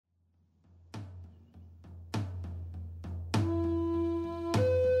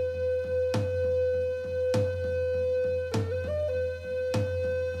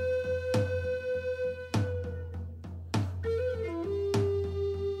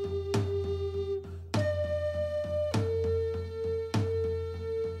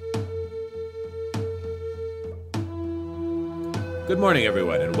Good morning,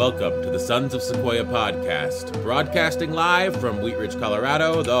 everyone, and welcome to the Sons of Sequoia podcast, broadcasting live from Wheat Ridge,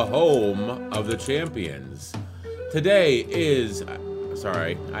 Colorado, the home of the champions. Today is,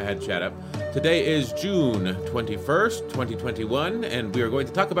 sorry, I had chat up. Today is June 21st, 2021, and we are going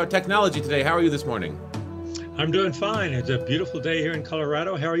to talk about technology today. How are you this morning? I'm doing fine. It's a beautiful day here in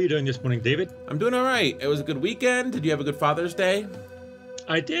Colorado. How are you doing this morning, David? I'm doing all right. It was a good weekend. Did you have a good Father's Day?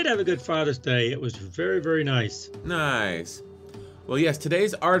 I did have a good Father's Day. It was very, very nice. Nice. Well, yes,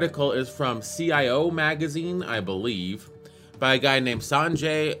 today's article is from CIO Magazine, I believe, by a guy named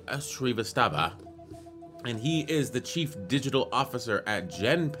Sanjay Srivastava, and he is the Chief Digital Officer at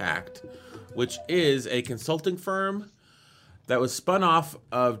Genpact, which is a consulting firm that was spun off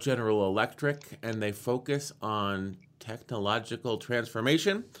of General Electric, and they focus on technological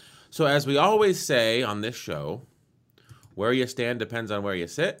transformation. So as we always say on this show, where you stand depends on where you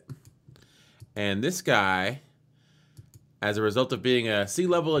sit. And this guy, as a result of being a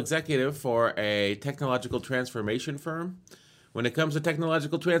C-level executive for a technological transformation firm, when it comes to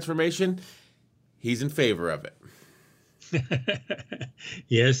technological transformation, he's in favor of it.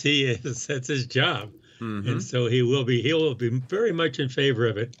 Yes, he is. That's his job. And so he will be very much in favor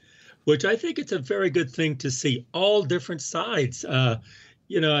of it, which I think it's a very good thing to see all different sides.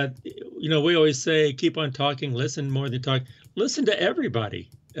 We always say, keep on talking, listen more than talk, listen to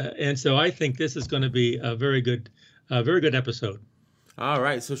everybody. And so I think this is going to be a very good episode. All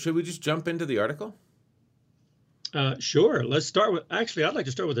right. So should we just jump into the article? Sure. Let's start with, actually, I'd like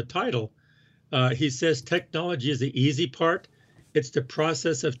to start with the title. He says technology is the easy part. It's the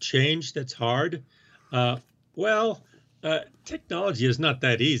process of change that's hard. Technology is not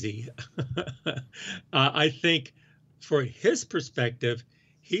that easy. I think for his perspective,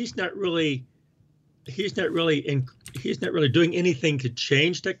 he's not really doing anything to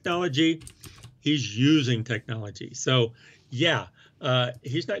change technology. He's using technology. So,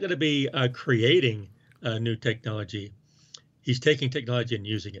 he's not going to be creating new technology. He's taking technology and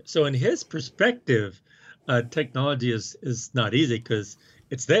using it. So in his perspective, technology is not easy because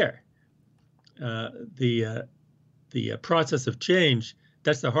it's there. The process of change,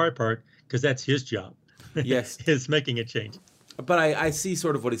 that's the hard part because that's his job. Yes. Is making a change. But I see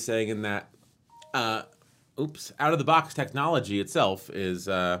sort of what he's saying in that, out-of-the-box technology itself is,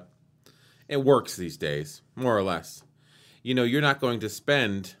 it works these days, more or less. You know, you're not going to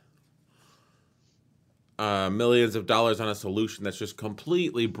spend millions of dollars on a solution that's just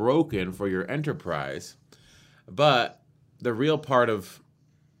completely broken for your enterprise. But the real part of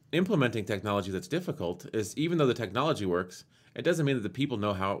implementing technology that's difficult is, even though the technology works, it doesn't mean that the people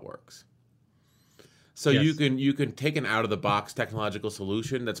know how it works. So yes, you can take an out-of-the-box technological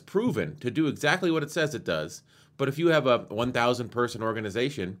solution that's proven to do exactly what it says it does. But if you have a 1,000-person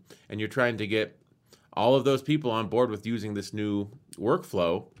organization and you're trying to get all of those people on board with using this new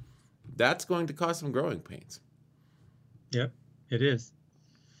workflow, that's going to cause some growing pains. Yep, it is.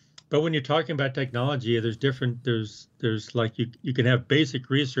 But when you're talking about technology, there's like you can have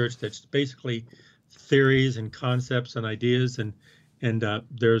basic research that's basically theories and concepts and ideas, and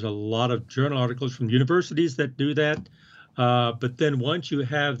there's a lot of journal articles from universities that do that. But then once you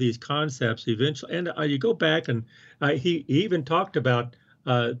have these concepts, eventually, and you go back and he even talked about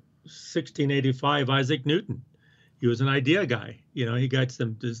 1685 Isaac Newton. He was an idea guy. You know, he got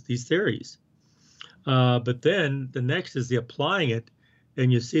these theories. But then the next is the applying it,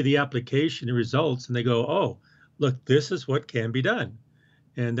 and you see the application results, and they go, oh, look, this is what can be done.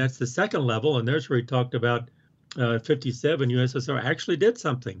 And that's the second level, and there's where he talked about 57 USSR actually did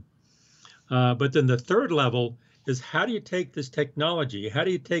something. But then the third level is, how do you take this technology? How do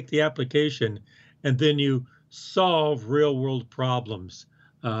you take the application and then you solve real world problems?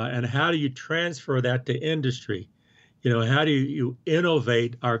 And how do you transfer that to industry? You know, how do you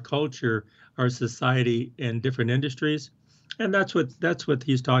innovate our culture, our society in different industries? And that's what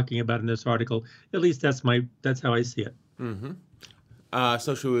he's talking about in this article. At least that's how I see it. Mm-hmm.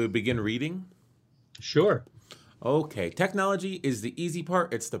 So should we begin reading? Sure. Okay, technology is the easy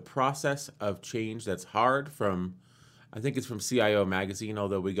part. It's the process of change that's hard. I think it's from CIO Magazine,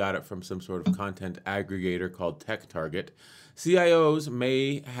 although we got it from some sort of content aggregator called TechTarget. CIOs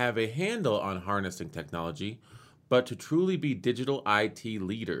may have a handle on harnessing technology, but to truly be digital IT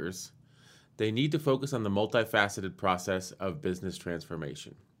leaders, they need to focus on the multifaceted process of business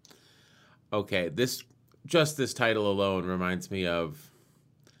transformation. Okay, this title alone reminds me of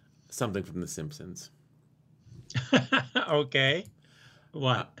something from The Simpsons. Okay.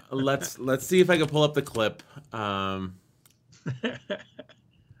 What? Let's see if I can pull up the clip.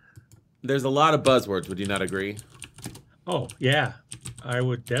 There's a lot of buzzwords. Would you not agree? Oh, yeah. I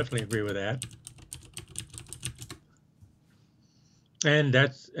would definitely agree with that. And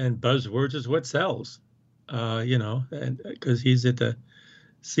buzzwords is what sells, and because he's at the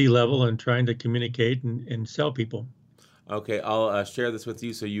sea level and trying to communicate and sell people. Okay, I'll share this with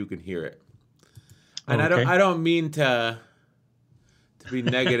you so you can hear it. And Okay. I don't mean to be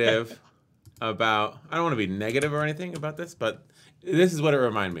negative about. I don't want to be negative or anything about this, but this is what it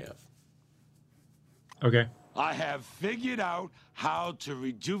reminded me of. Okay. I have figured out how to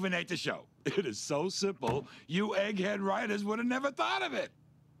rejuvenate the show. It is so simple, you egghead writers would have never thought of it.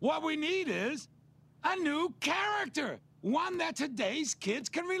 What we need is a new character, one that today's kids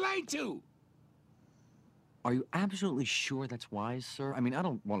can relate to. Are you absolutely sure that's wise, sir? I mean, I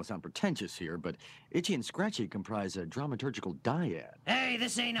don't want to sound pretentious here, but Itchy and Scratchy comprise a dramaturgical dyad. Hey,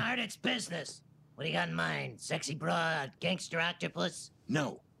 this ain't art, it's business. What do you got in mind? Sexy broad, gangster octopus?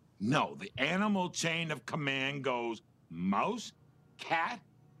 No, the animal chain of command goes mouse, cat,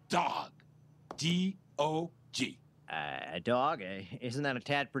 dog. D-O-G. A dog? Isn't that a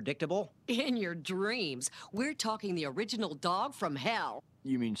tad predictable? In your dreams. We're talking the original dog from hell.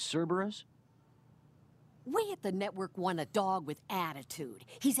 You mean Cerberus? We at the network want a dog with attitude.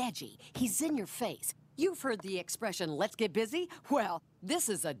 He's edgy. He's in your face. You've heard the expression, let's get busy? Well, this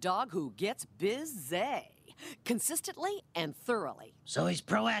is a dog who gets busy. Consistently and thoroughly. So he's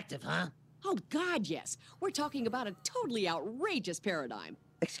proactive, huh? Oh, God, yes. We're talking about a totally outrageous paradigm.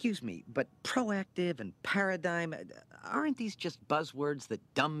 Excuse me, but proactive and paradigm, aren't these just buzzwords that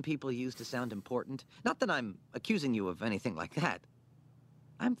dumb people use to sound important? Not that I'm accusing you of anything like that.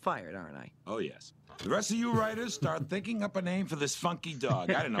 I'm fired, aren't I? Oh, yes. The rest of you writers start thinking up a name for this funky dog.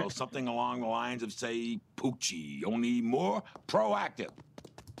 I don't know, something along the lines of, say, Poochie, only more proactive.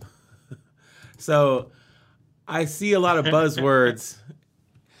 So I see a lot of buzzwords.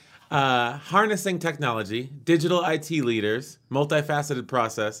 Harnessing technology, digital IT leaders, multifaceted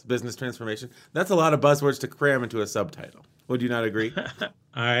process, business transformation. That's a lot of buzzwords to cram into a subtitle. Would you not agree?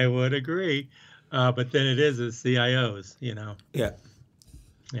 I would agree. But then it is the CIOs, Yeah.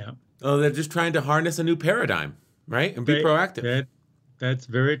 Yeah. Oh, they're just trying to harness a new paradigm, right? And be proactive. That's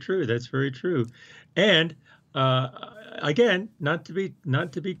very true. That's very true. And again, not to be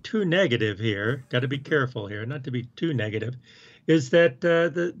too negative here. Got to be careful here, not to be too negative. Is that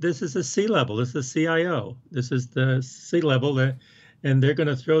this is a C-level? This is CIO. This is the C-level, and they're going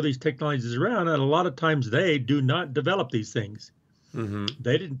to throw these technologies around. And a lot of times they do not develop these things. Mm-hmm.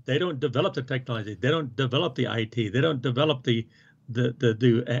 They don't develop the technology. They don't develop the IT. They don't develop the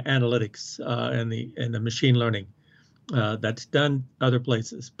analytics and the machine learning. That's done other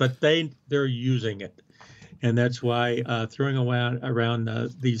places, but they're using it, and that's why throwing around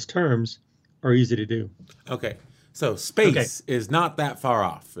these terms are easy to do. Okay. So space is not that far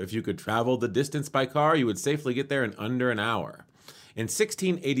off. If you could travel the distance by car, you would safely get there in under an hour. In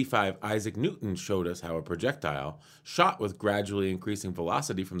 1685, Isaac Newton showed us how a projectile, shot with gradually increasing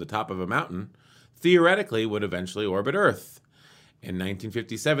velocity from the top of a mountain, theoretically would eventually orbit Earth. In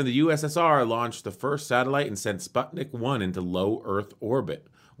 1957, the USSR launched the first satellite and sent Sputnik 1 into low Earth orbit,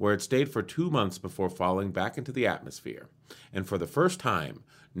 where it stayed for 2 months before falling back into the atmosphere. And for the first time,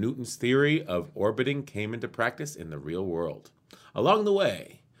 Newton's theory of orbiting came into practice in the real world. Along the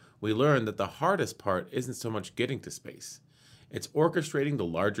way, we learned that the hardest part isn't so much getting to space. It's orchestrating the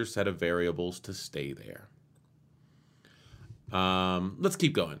larger set of variables to stay there. Let's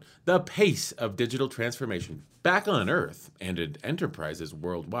keep going. The pace of digital transformation back on Earth and in enterprises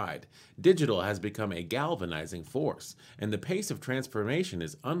worldwide, digital has become a galvanizing force, and the pace of transformation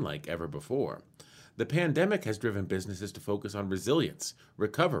is unlike ever before. The pandemic has driven businesses to focus on resilience,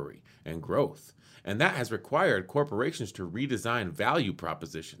 recovery, and growth, and that has required corporations to redesign value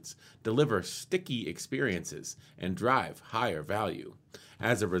propositions, deliver sticky experiences, and drive higher value.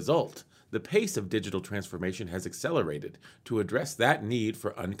 As a result, the pace of digital transformation has accelerated to address that need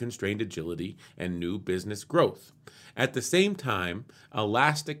for unconstrained agility and new business growth. At the same time,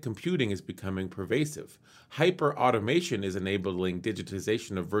 elastic computing is becoming pervasive. Hyper-automation is enabling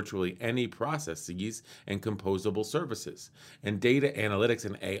digitization of virtually any processes and composable services. And data analytics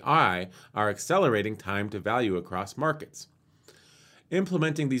and AI are accelerating time to value across markets.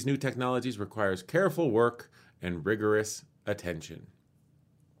 Implementing these new technologies requires careful work and rigorous attention.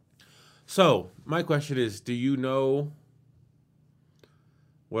 So, my question is, do you know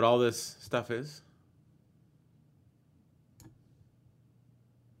what all this stuff is?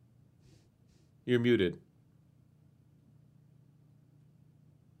 You're muted.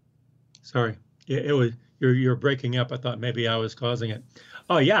 Sorry, it was you're breaking up. I thought maybe I was causing it.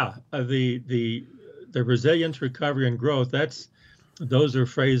 Oh yeah, the resilience, recovery, and growth. Those are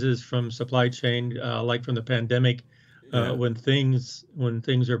phrases from supply chain, like from the pandemic. When things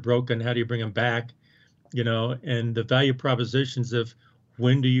are broken, how do you bring them back? and the value propositions of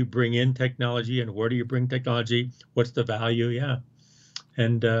when do you bring in technology and where do you bring technology? What's the value? Yeah.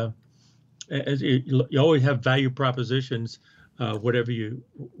 And as you always have value propositions,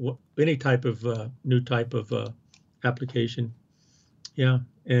 any type of new type of application. Yeah.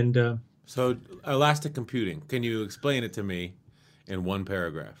 And so elastic computing, can you explain it to me in one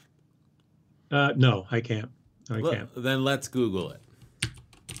paragraph? no, I can't. I can't. Then let's Google it.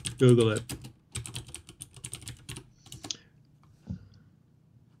 Google it.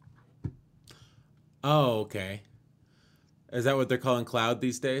 Oh, okay. Is that what they're calling cloud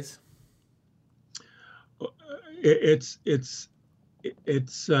these days? It's just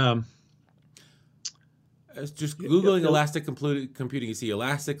Googling elastic computing. You see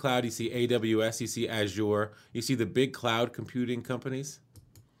Elastic Cloud, you see AWS, you see Azure, you see the big cloud computing companies.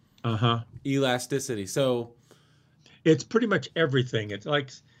 Elasticity. So it's pretty much everything. It's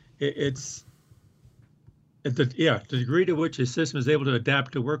like it's the degree to which a system is able to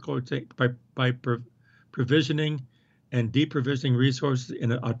adapt to workload by provisioning and deprovisioning resources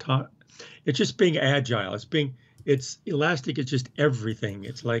in it's just being agile. It's elastic. It's just everything.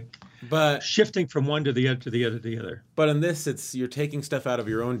 It's like shifting from one to the other to the other to the other. But in this, you're taking stuff out of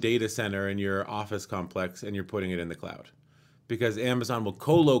your own data center in your office complex and you're putting it in the cloud, because Amazon will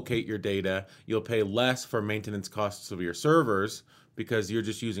co-locate your data. You'll pay less for maintenance costs of your servers because you're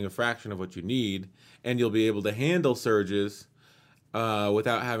just using a fraction of what you need, and you'll be able to handle surges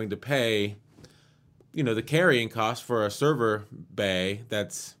without having to pay, the carrying cost for a server bay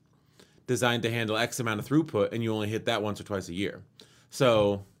that's designed to handle X amount of throughput, and you only hit that once or twice a year.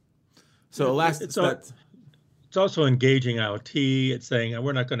 So Elastic. It's also engaging IoT. It's saying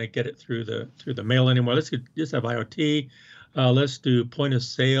we're not going to get it through the mail anymore. Let's just have IoT. Let's do point of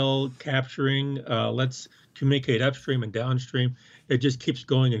sale capturing. Let's communicate upstream and downstream. It just keeps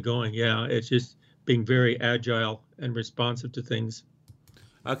going and going. Yeah, it's just being very agile and responsive to things.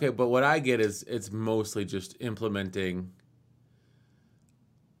 Okay, but what I get is it's mostly just implementing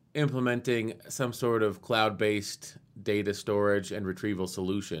some sort of cloud-based data storage and retrieval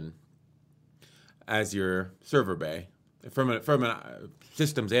solution as your server bay from a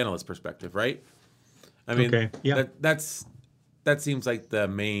systems analyst perspective, right? I mean, okay, yeah. That seems like the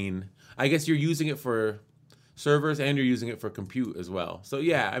main. I guess you're using it for servers and you're using it for compute as well. So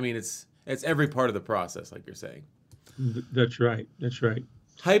yeah, I mean it's every part of the process, like you're saying. That's right.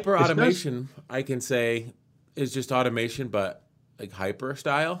 Hyper automation, I can say, is just automation, but like hyper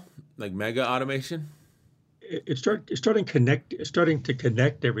style, like mega automation. It's starting to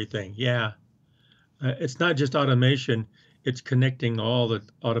connect everything. Yeah, it's not just automation; it's connecting all the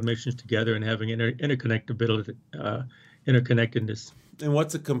automations together and having interconnectability, interconnectedness. And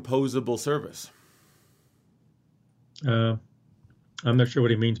what's a composable service? I'm not sure what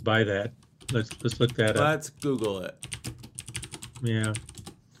he means by that. Let's look that up. Let's Google it. Yeah,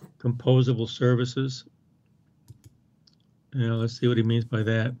 composable services. Yeah, let's see what he means by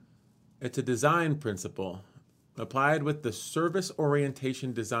that. It's a design principle applied with the service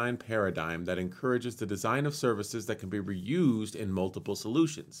orientation design paradigm that encourages the design of services that can be reused in multiple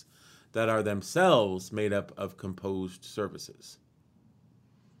solutions that are themselves made up of composed services.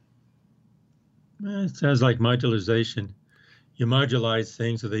 It sounds like modularization. You modularize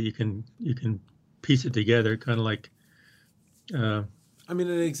things so that you can piece it together, kind of like. I mean,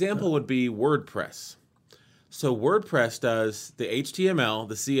 an example would be WordPress. So WordPress does the HTML,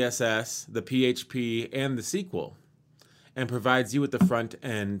 the CSS, the PHP, and the SQL, and provides you with the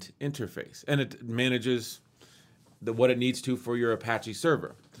front-end interface. And it manages what it needs to for your Apache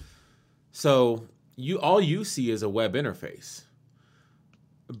server. So all you see is a web interface.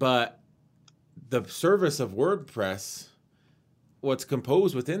 But the service of WordPress, what's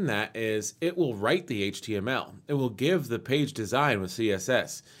composed within that is it will write the HTML. It will give the page design with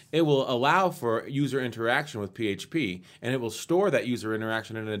CSS. It will allow for user interaction with PHP, and it will store that user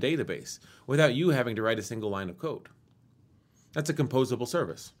interaction in a database without you having to write a single line of code. That's a composable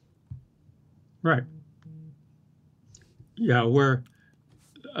service. Right. Yeah, where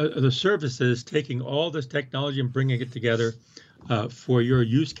the service is taking all this technology and bringing it together for your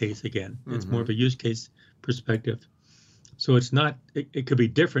use case again. It's more of a use case perspective. So it's not, it could be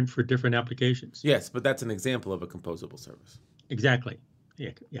different for different applications. Yes, but that's an example of a composable service. Exactly.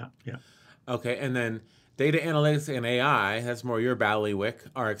 Yeah. Okay, and then data analytics and AI, that's more your bailiwick,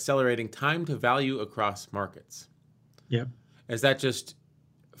 are accelerating time to value across markets. Yeah. Is that just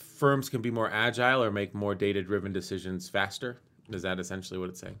firms can be more agile or make more data-driven decisions faster? Is that essentially what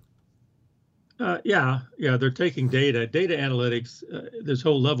it's saying? Yeah. They're taking data analytics.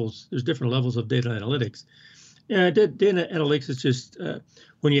 There's different levels of data analytics. Yeah, data analytics is just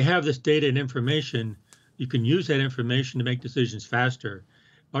when you have this data and information, you can use that information to make decisions faster.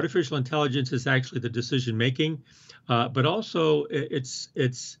 Artificial intelligence is actually the decision making, but also it's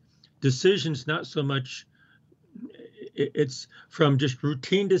decisions, not so much. It's from just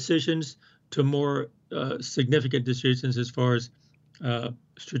routine decisions to more significant decisions as far as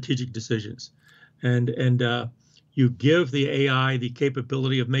strategic decisions, and you give the AI the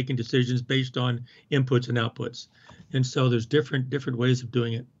capability of making decisions based on inputs and outputs, and so there's different ways of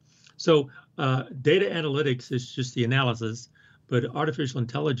doing it. So data analytics is just the analysis, but artificial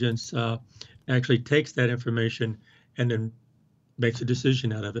intelligence actually takes that information and then makes a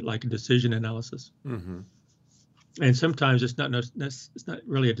decision out of it, like a decision analysis. Mm-hmm. And sometimes it's not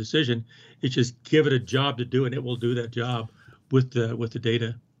really a decision. It's just give it a job to do, and it will do that job with the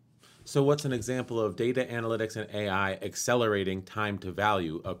data. So what's an example of data analytics and AI accelerating time to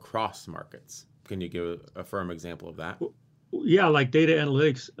value across markets? Can you give a firm example of that? Yeah, like data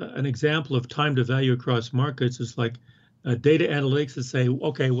analytics, an example of time to value across markets is like data analytics to say,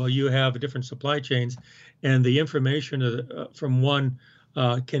 okay, well, you have different supply chains, and the information from one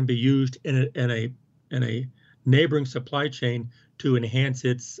can be used in a neighboring supply chain to enhance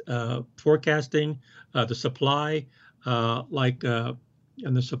its forecasting, the supply, like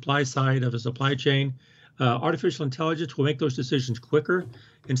on the supply side of a supply chain. Artificial intelligence will make those decisions quicker.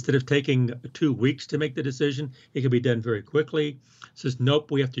 Instead of taking 2 weeks to make the decision, it can be done very quickly. It says, nope,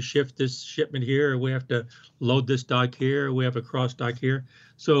 we have to shift this shipment here, or we have to load this dock here, or we have a cross dock here.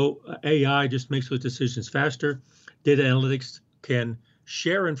 So AI just makes those decisions faster. Data analytics can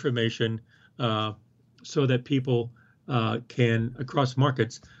share information so that people can across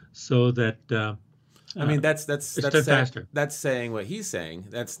markets, so that I mean, that's faster. That's saying what he's saying.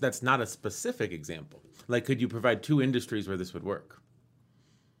 That's not a specific example. Like, could you provide 2 industries where this would work?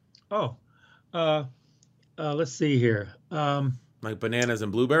 Oh, let's see here. Like bananas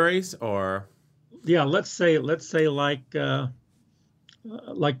and blueberries, or yeah, let's say like the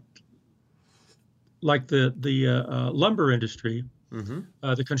lumber industry, mm-hmm.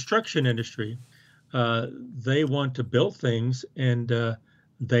 The construction industry. They want to build things, and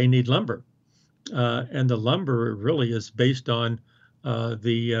they need lumber, and the lumber really is based on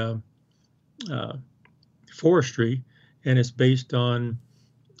the forestry, and it's based on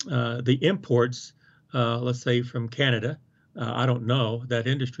the imports, let's say from Canada. I don't know that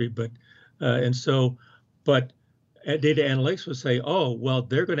industry, but data analytics will say, oh, well,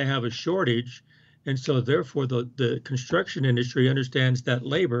 they're going to have a shortage, and so therefore the construction industry understands that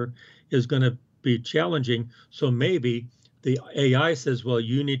labor is going to be challenging. So maybe the AI says, well,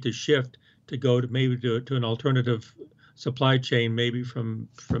 you need to shift to go to an alternative supply chain, maybe from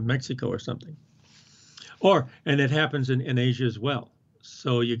Mexico or something. And it happens in Asia as well.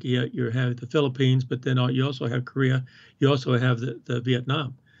 So you have the Philippines, but then you also have Korea. You also have the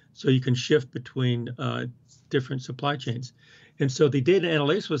Vietnam. So you can shift between different supply chains. And so the data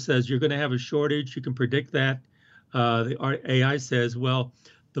analytics says you're going to have a shortage. You can predict that. The AI says, well,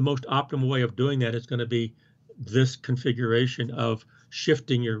 the most optimal way of doing that is going to be this configuration of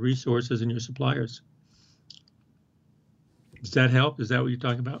shifting your resources and your suppliers. Does that help? Is that what you're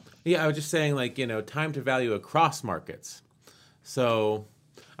talking about? Yeah, I was just saying, like, time to value across markets. So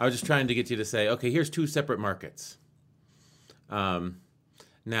I was just trying to get you to say, okay, here's 2 separate markets. Now,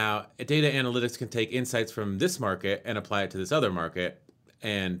 data analytics can take insights from this market and apply it to this other market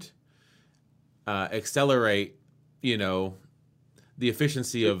and accelerate, the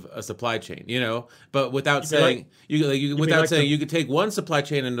efficiency of a supply chain, but without saying you could take one supply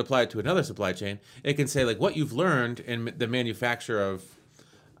chain and apply it to another supply chain. It can say, like, what you've learned in the manufacture of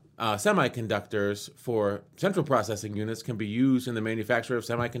semiconductors for central processing units can be used in the manufacture of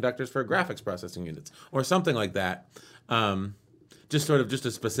semiconductors for graphics processing units, or something like that. Just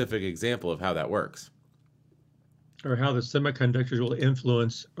a specific example of how that works, or how the semiconductors will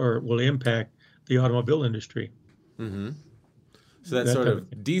influence or will impact the automobile industry. Mm-hmm. So that sort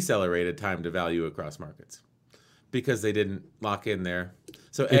of decelerated time to value across markets because they didn't lock in there.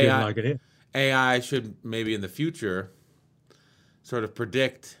 So AI should maybe in the future sort of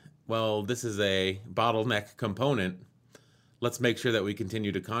predict, well, this is a bottleneck component. Let's make sure that we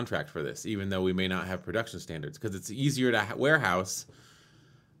continue to contract for this, even though we may not have production standards, because it's easier to warehouse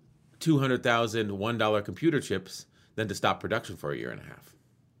 200,000 $1 computer chips than to stop production for 1.5 years.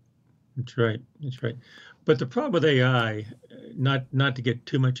 That's right. That's right. But the problem with AI, not to get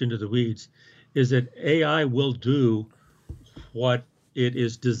too much into the weeds, is that AI will do what it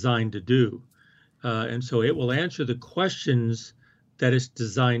is designed to do. And so it will answer the questions that it's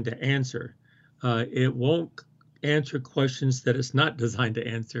designed to answer. It won't answer questions that it's not designed to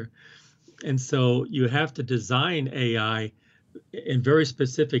answer. And so you have to design AI in very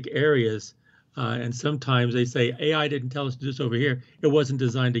specific areas And sometimes they say AI didn't tell us to do this over here. It wasn't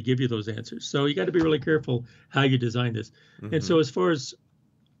designed to give you those answers. So you got to be really careful how you design this. And so as far as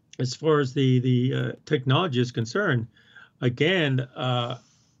the technology is concerned, again,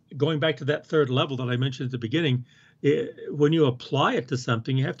 going back to that third level that I mentioned at the beginning, when you apply it to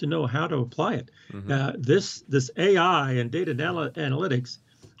something, you have to know how to apply it. This AI and data analytics,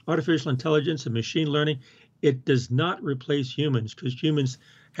 artificial intelligence and machine learning, it does not replace humans, because humans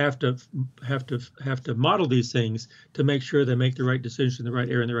have to model these things to make sure they make the right decisions in the right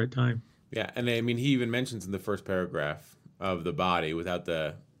area in the right time. Yeah, and I mean, he even mentions in the first paragraph of The Body, without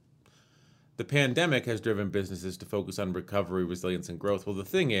the pandemic has driven businesses to focus on recovery, resilience, and growth. Well, the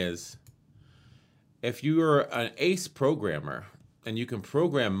thing is, if you're an ace programmer and you can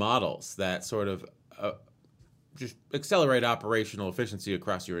program models that sort of just accelerate operational efficiency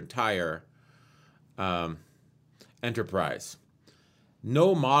across your entire enterprise,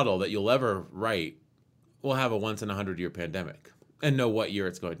 no model that you'll ever write will have a once in 100-year pandemic and know what year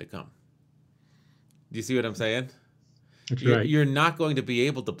it's going to come. Do you see what I'm saying? That's right. You're not going to be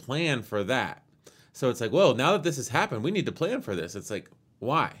able to plan for that. So it's like, well, now that this has happened, we need to plan for this. It's like,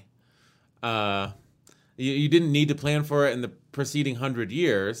 why? You didn't need to plan for it in the preceding 100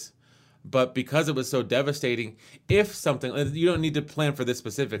 years, but because it was so devastating, if something, you don't need to plan for this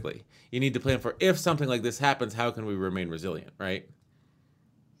specifically. You need to plan for, if something like this happens, how can we remain resilient, right?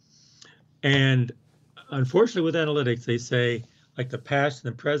 And unfortunately with analytics, they say, like the past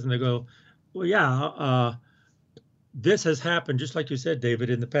and the present, they go, well, yeah, this has happened, just like you said, David,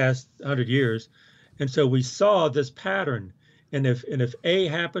 in the past 100 years. And so we saw this pattern. And if A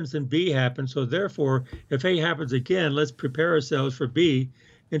happens, then B happens. So therefore, if A happens again, let's prepare ourselves for B.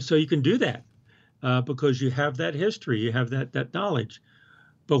 And so you can do that because you have that history, you have that knowledge.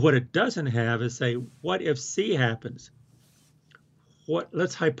 But what it doesn't have is say, what if C happens?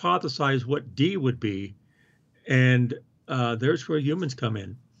 Let's hypothesize what D would be. And there's where humans come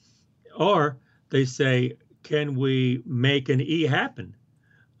in. Or they say, can we make an E happen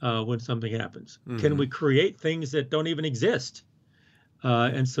when something happens? Can we create things that don't even exist?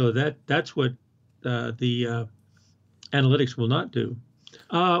 And so that's what the analytics will not do.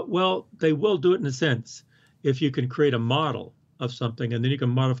 Well, they will do it in a sense if you can create a model of something and then you can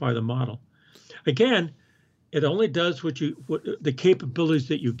modify the model. Again, it only does what the capabilities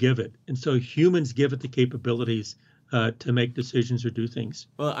that you give it. And so humans give it the capabilities to make decisions or do things.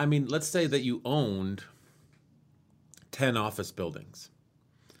 Well, I mean, let's say that you owned 10 office buildings.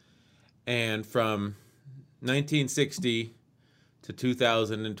 And from 1960 to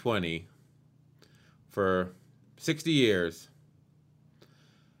 2020, for 60 years,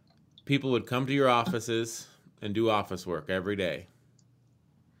 people would come to your offices and do office work every day.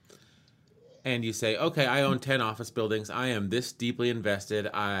 And you say, okay, I own 10 office buildings. I am this deeply invested.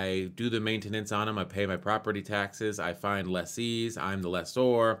 I do the maintenance on them. I pay my property taxes. I find lessees. I'm the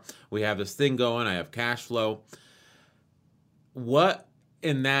lessor. We have this thing going. I have cash flow. What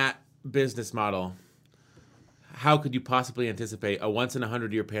in that business model, how could you possibly anticipate a once in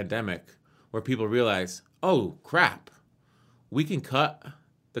 100-year pandemic where people realize, oh, crap, we can cut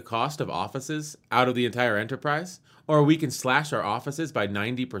the cost of offices out of the entire enterprise? Or we can slash our offices by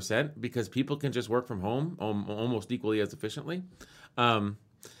 90% because people can just work from home almost equally as efficiently.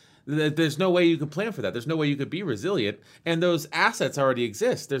 There's no way you can plan for that. There's no way you could be resilient. And those assets already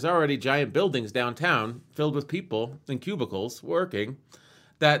exist. There's already giant buildings downtown filled with people in cubicles working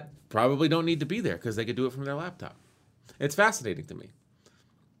that probably don't need to be there because they could do it from their laptop. It's fascinating to me.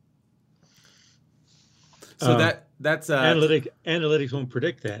 So that's analytics won't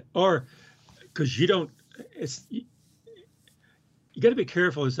predict that, or because you don't. You got to be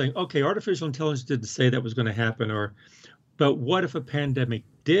careful in saying, okay, artificial intelligence didn't say that was going to happen, but what if a pandemic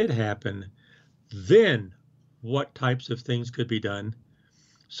did happen? Then what types of things could be done?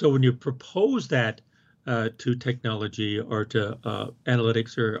 So when you propose that to technology or to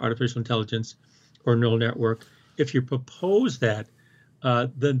analytics or artificial intelligence or neural network, if you propose that,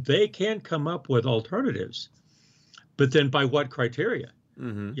 then they can come up with alternatives. But then by what criteria?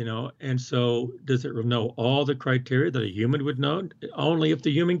 You know, and so does it know all the criteria that a human would know? Only if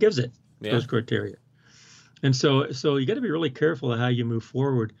the human gives it those criteria. And so you got to be really careful of how you move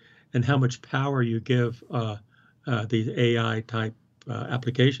forward and how much power you give these AI type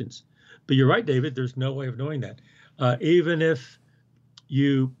applications. But you're right, David, there's no way of knowing that. Even if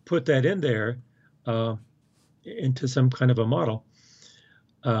you put that in there into some kind of a model,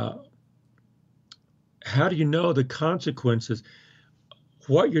 how do you know the consequences?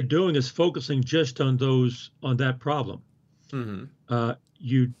 What you're doing is focusing just on that problem.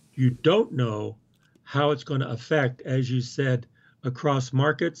 You don't know how it's going to affect, as you said, across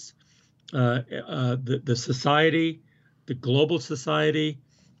markets, the society, the global society,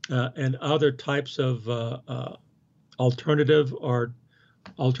 and other types of alternative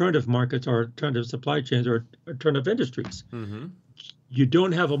markets or alternative supply chains or alternative industries. Mm-hmm. You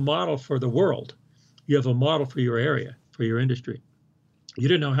don't have a model for the world. You have a model for your area, for your industry. You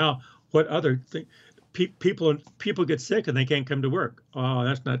didn't know what other thing. People get sick and they can't come to work. Oh,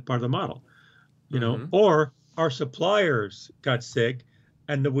 that's not part of the model, you know. Or our suppliers got sick,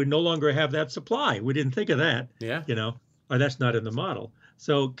 and we no longer have that supply. We didn't think of that. Yeah. You know, or that's not in the model.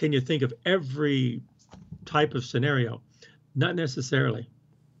 So can you think of every type of scenario? Not necessarily.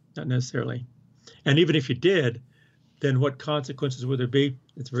 Not necessarily. And even if you did, then what consequences would there be?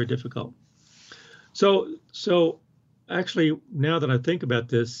 It's very difficult. So actually, now that I think about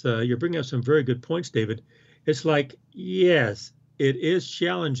this, you're bringing up some very good points, David. It's like, yes, it is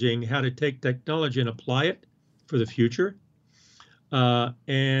challenging how to take technology and apply it for the future.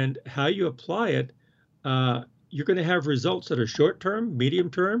 And how you apply it, you're going to have results that are short-term,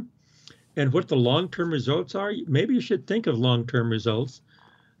 medium-term, and what the long-term results are. Maybe you should think of long-term results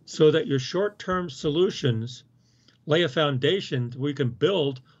so that your short-term solutions lay a foundation we can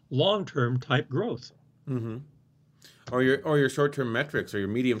build long-term type growth. Mm-hmm. Or your short-term metrics or your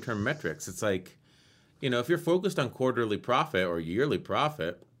medium-term metrics. It's like, you know, if you're focused on quarterly profit or yearly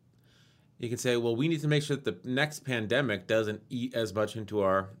profit, you can say, well, we need to make sure that the next pandemic doesn't eat as much into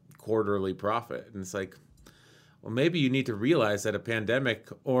our quarterly profit. And it's like, well, maybe you need to realize that a pandemic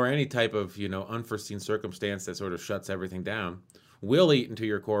or any type of, you know, unforeseen circumstance that sort of shuts everything down will eat into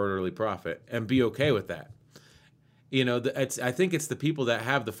your quarterly profit, and be okay with that. You know, I think it's the people that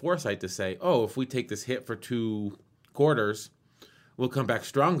have the foresight to say, oh, if we take this hit for 2 quarters, we'll come back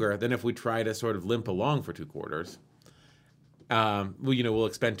stronger than if we try to sort of limp along for 2 quarters. Well, you know, we'll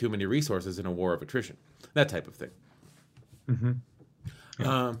expend too many resources in a war of attrition, that type of thing. Mm-hmm.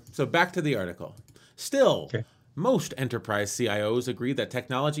 Yeah. So back to the article. Still, Okay. Most enterprise CIOs agree that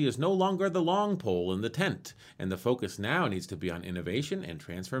technology is no longer the long pole in the tent, and the focus now needs to be on innovation and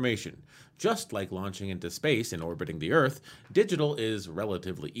transformation. Just like launching into space and orbiting the Earth, digital is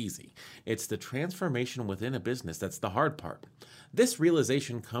relatively easy. It's the transformation within a business that's the hard part. This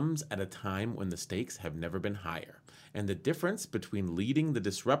realization comes at a time when the stakes have never been higher, and the difference between leading the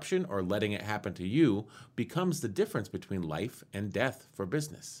disruption or letting it happen to you becomes the difference between life and death for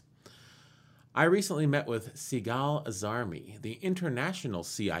business. I recently met with Sigal Azarmi, the international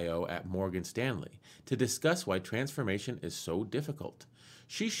CIO at Morgan Stanley, to discuss why transformation is so difficult.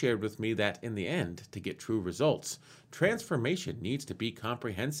 She shared with me that in the end, to get true results, transformation needs to be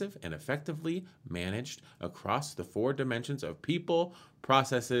comprehensive and effectively managed across the 4 dimensions of people,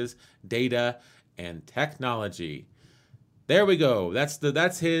 processes, data, and technology. There we go.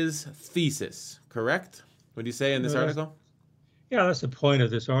 That's his thesis, correct? What do you say in this article? Yeah, that's the point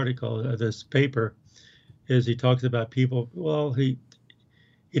of this article, this paper, is he talks about people. Well, he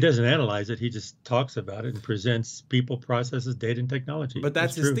doesn't analyze it. He just talks about it and presents people, processes, data, and technology. But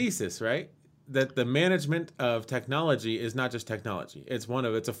that's his thesis, right? That the management of technology is not just technology. It's a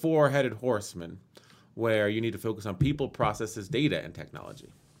 4-headed horseman where you need to focus on people, processes, data, and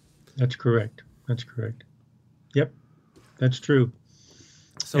technology. That's correct. That's correct. Yep, that's true.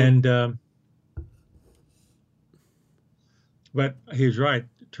 So, and but he's right.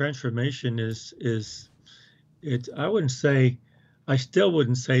 Transformation is it's. I still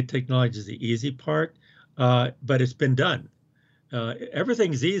wouldn't say technology is the easy part, but it's been done.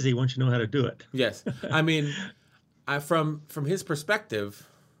 Everything's easy once you know how to do it. Yes, I mean, from his perspective,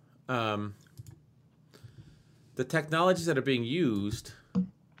 the technologies that are being used.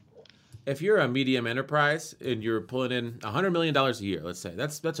 If you're a medium enterprise and you're pulling in $100 million a year, let's say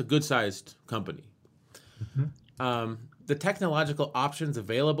that's a good sized company. Mm-hmm. The technological options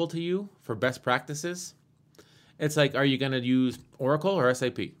available to you for best practices, it's like, are you going to use Oracle or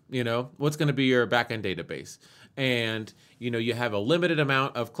SAP? You know, what's going to be your backend database? And, you know, you have a limited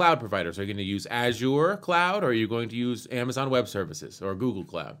amount of cloud providers. Are you going to use Azure Cloud, or are you going to use Amazon Web Services or Google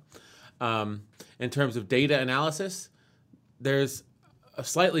Cloud? In terms of data analysis, there's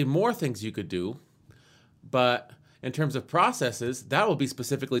slightly more things you could do, but in terms of processes, that will be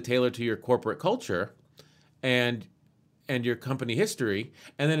specifically tailored to your corporate culture and your company history.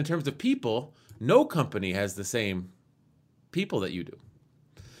 And then in terms of people, no company has the same people that you do.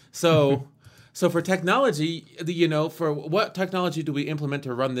 So for technology, you know, for what technology do we implement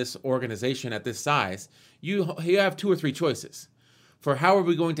to run this organization at this size, you have 2 or 3 choices. For how are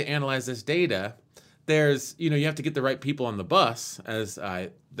we going to analyze this data, there's, you know, you have to get the right people on the bus, as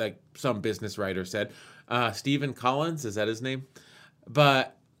like some business writer said. Stephen Collins, is that his name?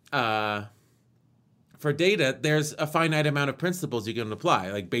 But for data, there's a finite amount of principles you can apply,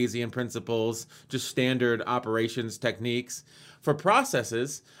 like Bayesian principles, just standard operations techniques. For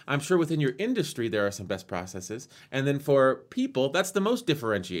processes, I'm sure within your industry there are some best processes, and then for people, that's the most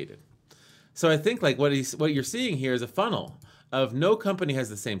differentiated. So I think like what you're seeing here is a funnel of no company has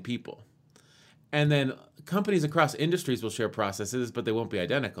the same people, and then companies across industries will share processes, but they won't be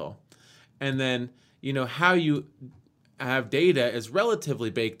identical. And then how you have data is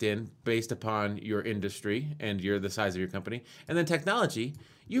relatively baked in based upon your industry and the size of your company. And then technology,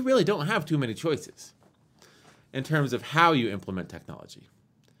 you really don't have too many choices in terms of how you implement technology.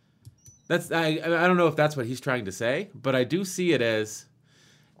 I don't know if that's what he's trying to say, but I do see it as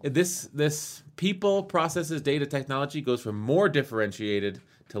this people, processes, data, technology goes from more differentiated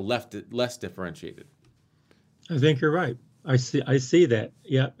to less differentiated. I think you're right. I see that.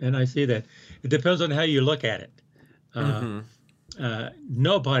 Yeah, and I see that. It depends on how you look at it.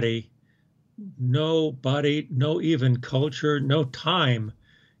 Nobody, no even culture, no time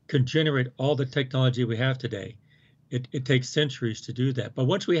can generate all the technology we have today. It takes centuries to do that. But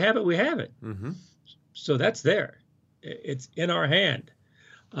once we have it, we have it. So that's there. It's in our hand.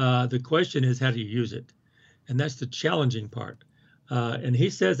 The question is, how do you use it? And that's the challenging part. And he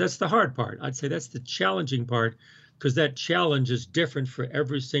says that's the hard part. I'd say that's the challenging part, because that challenge is different for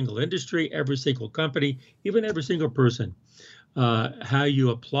every single industry, every single company, even every single person. How you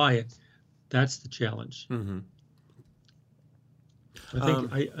apply it, that's the challenge. I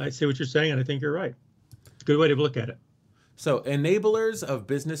think I see what you're saying, and I think you're right. It's a good way to look at it. So, enablers of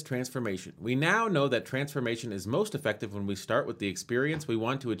business transformation. We now know that transformation is most effective when we start with the experience we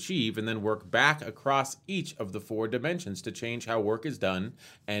want to achieve and then work back across each of the 4 dimensions to change how work is done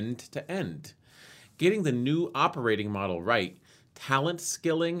end to end. Getting the new operating model right, talent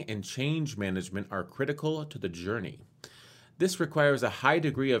skilling and change management are critical to the journey. This requires a high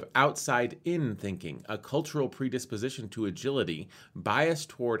degree of outside-in thinking, a cultural predisposition to agility, bias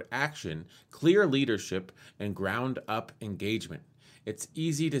toward action, clear leadership, and ground-up engagement. It's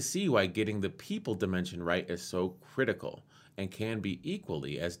easy to see why getting the people dimension right is so critical and can be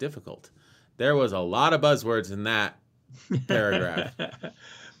equally as difficult. There was a lot of buzzwords in that paragraph.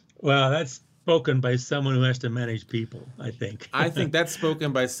 Well, that's spoken by someone who has to manage people, I think. I think that's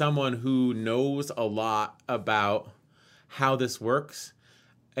spoken by someone who knows a lot about how this works,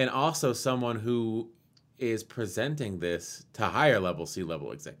 and also someone who is presenting this to higher level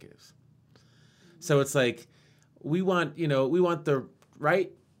C-level executives. So it's like we want the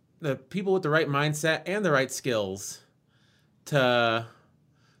people with the right mindset and the right skills to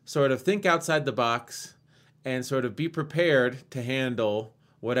sort of think outside the box and sort of be prepared to handle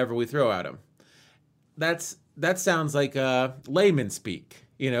whatever we throw at them. That sounds like layman speak,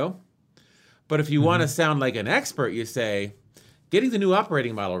 But if you want to sound like an expert, you say, getting the new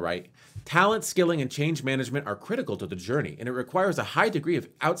operating model right, talent, skilling, and change management are critical to the journey, and it requires a high degree of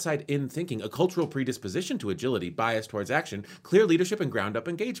outside-in thinking, a cultural predisposition to agility, bias towards action, clear leadership, and ground-up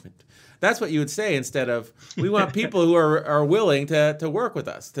engagement. That's what you would say instead of, we want people who are willing to work with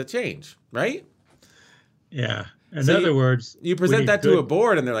us, to change, right? Yeah. In other words, you present that to a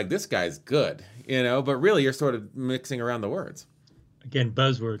board, and they're like, this guy's good, but really you're sort of mixing around the words. Again,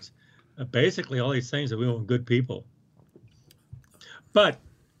 buzzwords. Basically, all these things that we want good people. But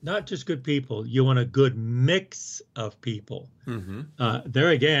not just good people. You want a good mix of people. There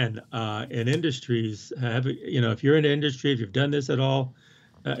again, in industries, if you're in an industry, if you've done this at all,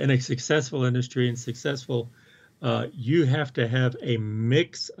 in a successful industry and successful, you have to have a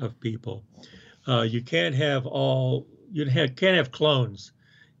mix of people. You can't have can't have clones.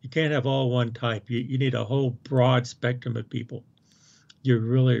 You can't have all one type. You need a whole broad spectrum of people. You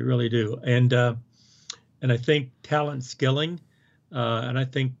really, really do. And I think talent skilling, and I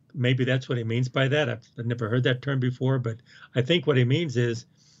think maybe that's what he means by that. I've never heard that term before, but I think what he means is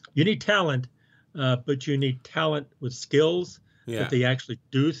you need talent, but you need talent with skills that they actually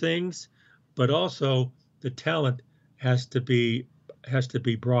do things, but also the talent has to be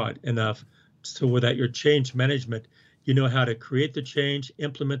broad enough so that your change management, you know how to create the change,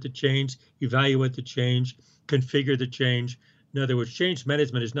 implement the change, evaluate the change, configure the change. In other words, change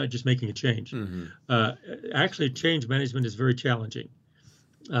management is not just making a change. Actually, change management is very challenging.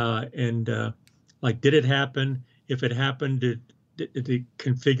 Like, did it happen? If it happened, did it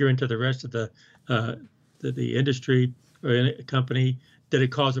configure into the rest of the industry or company? Did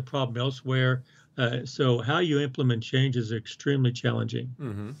it cause a problem elsewhere? So how you implement change is extremely challenging.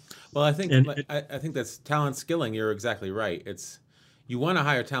 Well, I think I think that's talent skilling. You're exactly right. You want to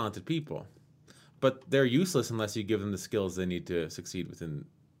hire talented people, but they're useless unless you give them the skills they need to succeed within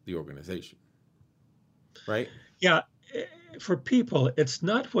the organization. Right? Yeah. For people, it's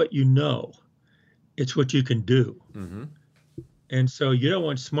not what you know. It's what you can do. Mm-hmm. And so you don't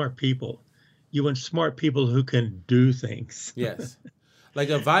want smart people. You want smart people who can do things. Yes. Like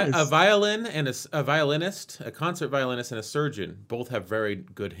a violin and a violinist, a concert violinist and a surgeon both have very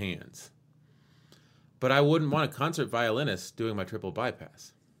good hands. But I wouldn't want a concert violinist doing my triple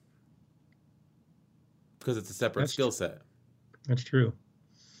bypass because it's a separate skill set. That's true.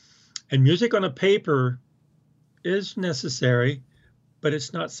 And music on a paper is necessary, but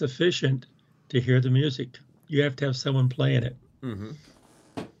it's not sufficient to hear the music. You have to have someone playing it. Mm-hmm.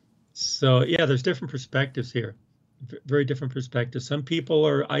 So, yeah, there's different perspectives here. Very different perspectives. Some people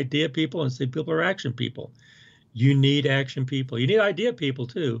are idea people and some people are action people. You need action people. You need idea people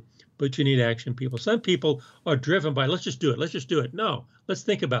too, but you need action people. Some people are driven by, let's just do it. Let's just do it. No, let's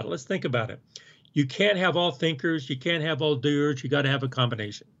think about it. Let's think about it. You can't have all thinkers. You can't have all doers. You got to have a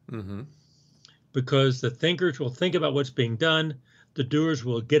combination. Mm-hmm. Because the thinkers will think about what's being done. The doers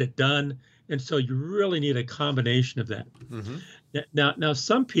will get it done. And so you really need a combination of that. Mm-hmm. Now,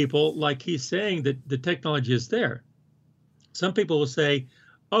 some people, like he's saying, that the technology is there. Some people will say,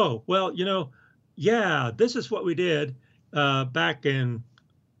 oh, well, yeah, this is what we did back in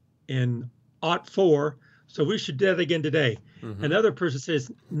 '04, so we should do that again today. Mm-hmm. Another person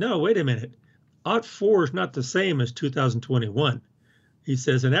says, no, wait a minute. '04 is not the same as 2021. He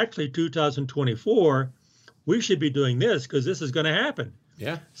says, and actually 2024, we should be doing this because this is going to happen.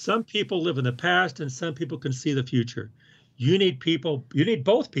 Yeah. Some people live in the past and some people can see the future. You need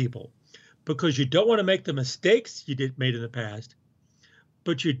both people, because you don't want to make the mistakes you made in the past,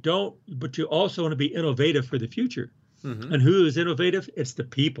 but you also want to be innovative for the future. Mm-hmm. And who is innovative? It's the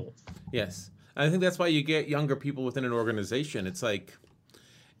people. Yes. I think that's why you get younger people within an organization. It's like,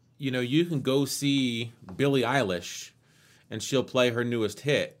 you can go see Billie Eilish and she'll play her newest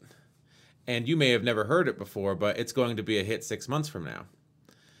hit. And you may have never heard it before, but it's going to be a hit 6 months from now.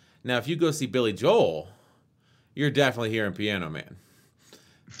 Now, if you go see Billy Joel, you're definitely hearing Piano Man.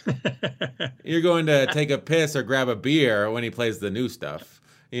 You're going to take a piss or grab a beer when he plays the new stuff.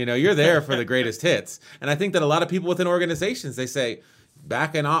 You're there for the greatest hits. And I think that a lot of people within organizations, they say,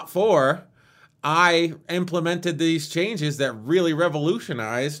 back in '04, I implemented these changes that really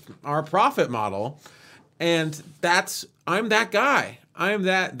revolutionized our profit model. And I'm that guy. I'm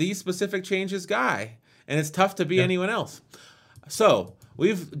these specific changes guy. And it's tough to be anyone else. So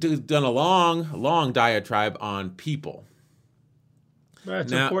we've done a long diatribe on people.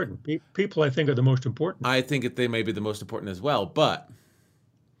 That's important. People, I think, are the most important. I think they may be the most important as well, but...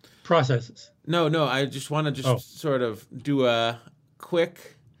 Processes. No, I just want to sort of do a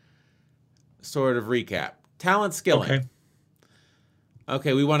quick sort of recap. Talent skilling.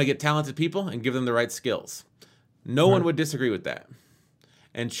 Okay, we want to get talented people and give them the right skills. No one would disagree with that.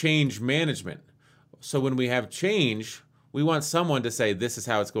 And change management. So when we have change, we want someone to say, this is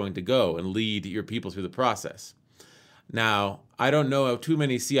how it's going to go, and lead your people through the process. Now, I don't know of too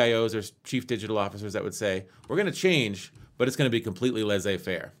many CIOs or chief digital officers that would say, we're going to change, but it's going to be completely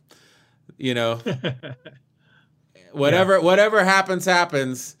laissez-faire. Whatever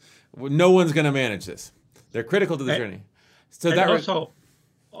happens. No one's going to manage this. They're critical to the journey. So and also,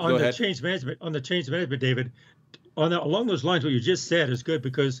 on the change management, David, along those lines, what you just said is good,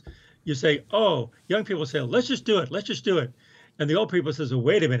 because you say, young people say, let's just do it. And the old people says,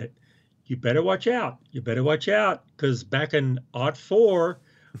 wait a minute. You better watch out. Because back in '04,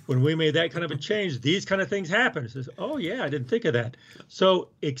 when we made that kind of a change, these kind of things happened. It says, oh, yeah, I didn't think of that. So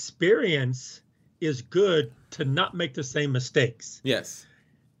experience is good to not make the same mistakes. Yes.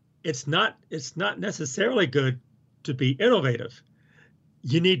 It's not necessarily good to be innovative.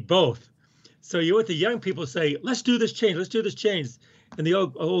 You need both. So you want the young people say, let's do this change. And the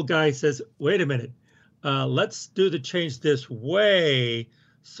old guy says, wait a minute. Let's do the change this way,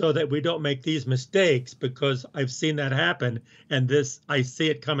 so that we don't make these mistakes, because I've seen that happen, and I see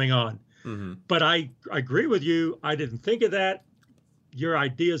it coming on. Mm-hmm. But I agree with you. I didn't think of that. Your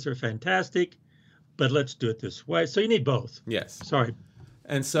ideas are fantastic, but let's do it this way. So you need both. Yes. Sorry.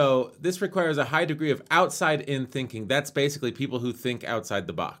 And so this requires a high degree of outside-in thinking. That's basically people who think outside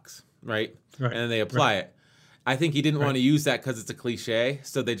the box, right? And then they apply it. I think he didn't want to use that because it's a cliche,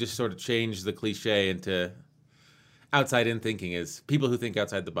 so they just sort of changed the cliche into... Outside-in thinking is people who think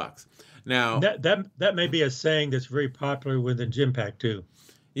outside the box. Now that may be a saying that's very popular within Genpact too.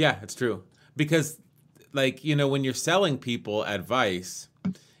 Yeah, it's true. Because, when you're selling people advice,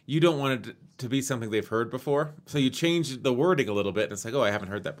 you don't want it to be something they've heard before. So you change the wording a little bit, and it's like, I haven't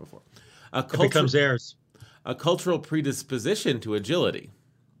heard that before. It becomes theirs. A cultural predisposition to agility.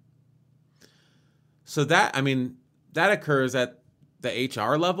 So that occurs at the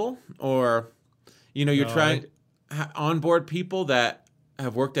HR level, or, you're trying... onboard people that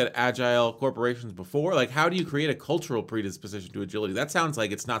have worked at agile corporations before, like how do you create a cultural predisposition to agility? That sounds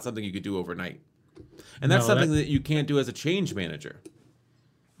like it's not something you could do overnight. And that's something that you can't do as a change manager.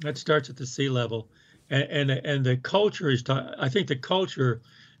 That starts at the C level, and the culture is. I think the culture,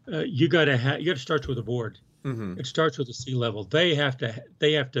 you got to start with the board. Mm-hmm. It starts with the C level. They have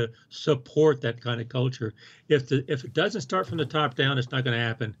to support that kind of culture. If it doesn't start from the top down, it's not going to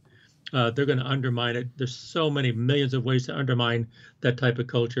happen. They're going to undermine it. There's so many millions of ways to undermine that type of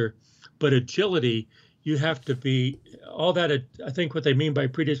culture. But agility, you have to be all that. I think what they mean by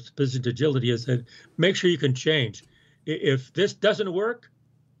predisposition to agility is that make sure you can change. If this doesn't work,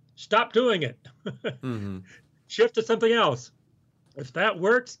 stop doing it. Mm-hmm. Shift to something else. If that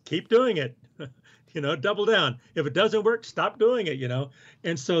works, keep doing it. Double down. If it doesn't work, stop doing it,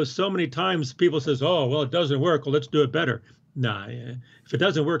 And so many times people says, oh, well, it doesn't work. Well, let's do it better. Nah, if it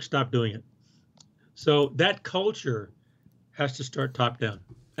doesn't work, stop doing it. So that culture has to start top down.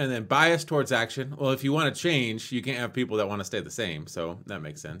 And then bias towards action. Well, if you want to change, you can't have people that want to stay the same. So that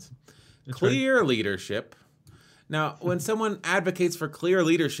makes sense. That's clear right. leadership. Now, when someone advocates for clear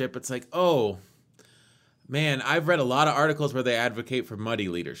leadership, it's like, oh, man, I've read a lot of articles where they advocate for muddy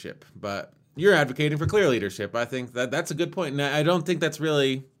leadership, but you're advocating for clear leadership. I think that's a good point. And I don't think that's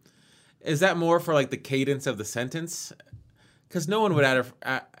really, is that more for like the cadence of the sentence? Because no one would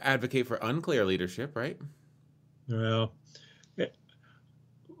advocate for unclear leadership, right? Well,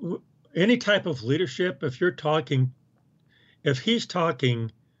 any type of leadership, if he's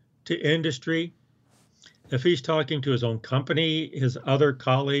talking to industry, if he's talking to his own company, his other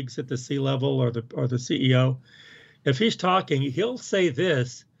colleagues at the C level or the CEO, if he's talking, he'll say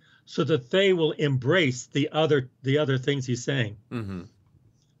this so that they will embrace the other things he's saying. Mm-hmm.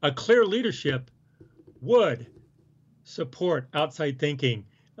 A clear leadership would support outside thinking,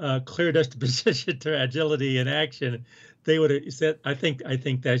 clear disposition to agility and action. They would have said, I think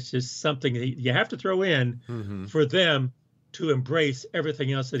that's just something that you have to throw in for them to embrace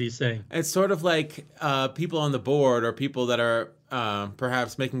everything else that he's saying. It's sort of like people on the board or people that are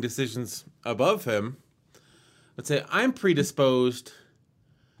perhaps making decisions above him would say, I'm predisposed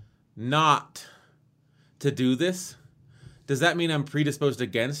not to do this. Does that mean I'm predisposed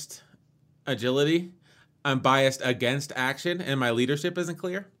against agility? I'm biased against action and my leadership isn't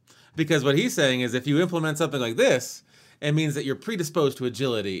clear? Because what he's saying is if you implement something like this, it means that you're predisposed to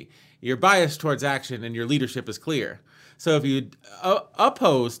agility, you're biased towards action, and your leadership is clear. So if you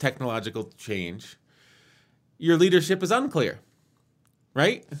oppose technological change, your leadership is unclear,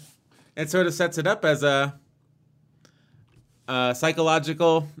 right? It sort of sets it up as a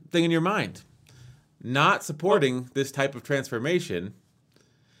psychological thing in your mind. Not supporting this type of transformation.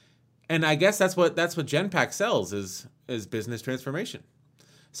 And I guess that's what Genpact sells is business transformation.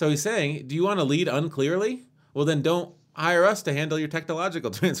 So he's saying, do you want to lead unclearly? Well, then don't hire us to handle your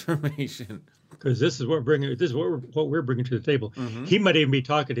technological transformation. Because this is what we're bringing to the table. Mm-hmm. He might even be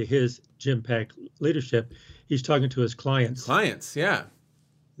talking to his Genpact leadership. He's talking to his clients. Clients, yeah.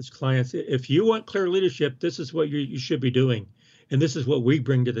 His clients. If you want clear leadership, this is what you should be doing, and this is what we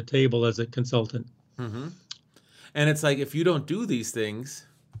bring to the table as a consultant. Mm-hmm. And it's like if you don't do these things,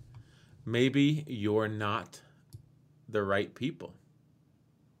 maybe you're not the right people.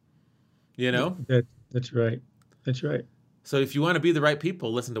 You know? That's right. That's right. So if you want to be the right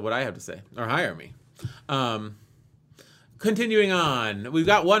people, listen to what I have to say or hire me. Continuing on, we've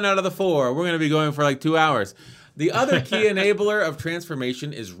got 1 out of the 4. We're going to be going for like 2 hours. The other key enabler of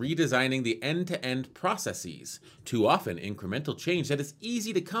transformation is redesigning the end-to-end processes. Too often, incremental change that is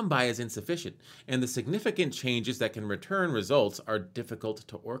easy to come by is insufficient, and the significant changes that can return results are difficult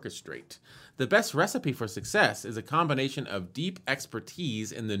to orchestrate. The best recipe for success is a combination of deep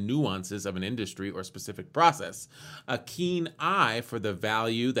expertise in the nuances of an industry or specific process, a keen eye for the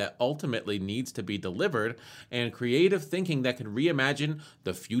value that ultimately needs to be delivered, and creative thinking that can reimagine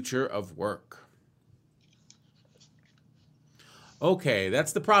the future of work. Okay,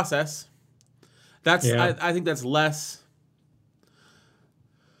 that's the process. That's yeah. I think that's less.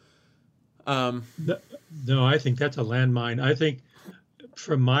 No, I think that's a landmine. I think,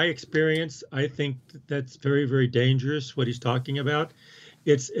 from my experience, I think that's very, very dangerous. What he's talking about,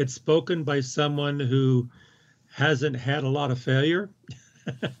 it's spoken by someone who hasn't had a lot of failure.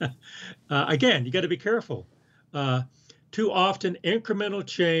 Again, you got to be careful. Too often, incremental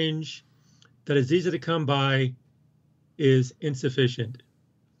change that is easy to come by is insufficient.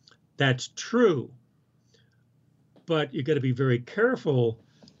 That's true, but you got to be very careful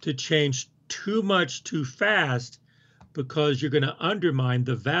to change too much too fast, because you're going to undermine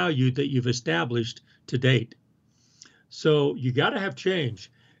the value that you've established to date. So you got to have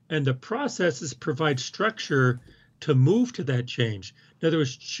change, and the processes provide structure to move to that change. In other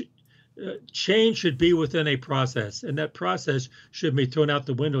words, change should be within a process, and that process should be thrown out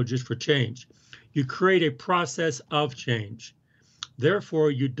the window just for change. You create a process of change. Therefore,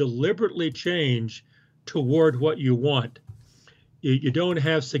 you deliberately change toward what you want. You don't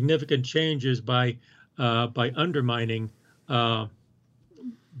have significant changes by undermining the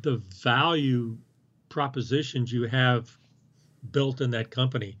value propositions you have built in that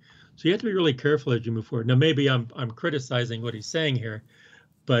company. So you have to be really careful as you move forward. Now, maybe I'm criticizing what he's saying here,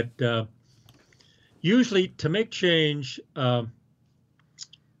 but usually to make change,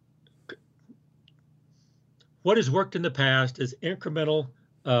 what has worked in the past is incremental,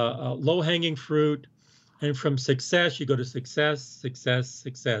 low-hanging fruit, and from success, you go to success, success,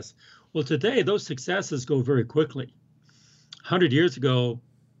 success. Well, today, those successes go very quickly. 100 years ago,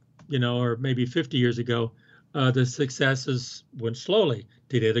 or maybe 50 years ago, the successes went slowly.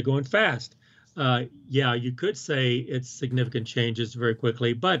 Today, they're going fast. Yeah, you could say it's significant changes very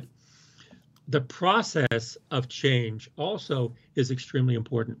quickly, but the process of change also is extremely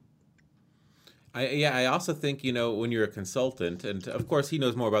important. I also think, when you're a consultant, and of course he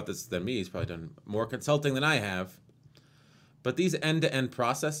knows more about this than me, he's probably done more consulting than I have, but these end-to-end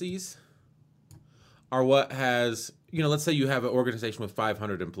processes are what has, let's say you have an organization with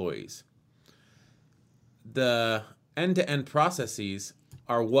 500 employees. The end-to-end processes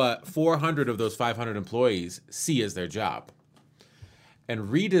are what 400 of those 500 employees see as their job. And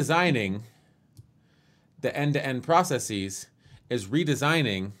redesigning the end-to-end processes is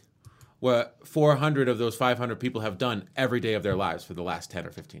redesigning what 400 of those 500 people have done every day of their lives for the last 10 or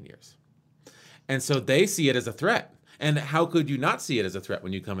 15 years. And so they see it as a threat. And how could you not see it as a threat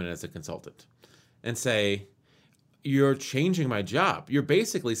when you come in as a consultant and say, you're changing my job? You're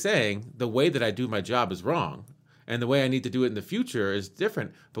basically saying the way that I do my job is wrong, and the way I need to do it in the future is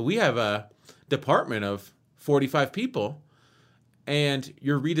different. But we have a department of 45 people, and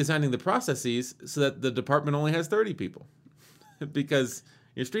you're redesigning the processes so that the department only has 30 people because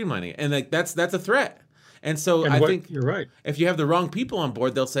you're streamlining it. And that's a threat. And so I think you're right. If you have the wrong people on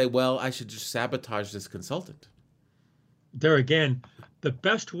board, they'll say, well, I should just sabotage this consultant. There again, the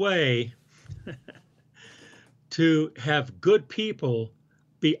best way to have good people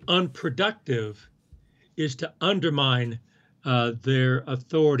be unproductive is to undermine their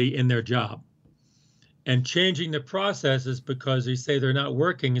authority in their job. And changing the processes because they say they're not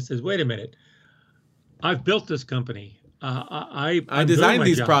working, it says, wait a minute, I've built this company. I designed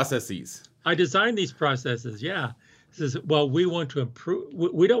these processes. I designed these processes, yeah. It says, well, we want to improve.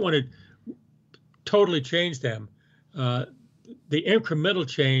 We don't want to totally change them. The incremental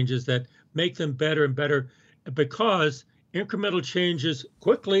changes that make them better and better, because incremental changes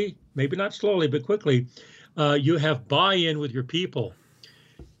quickly, maybe not slowly, but quickly, you have buy-in with your people.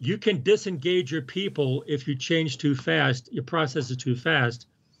 You can disengage your people if you change too fast, your process is too fast,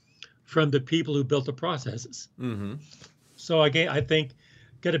 from the people who built the processes. Mm-hmm. So again, I think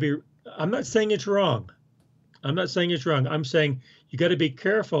I'm not saying it's wrong. I'm saying you got to be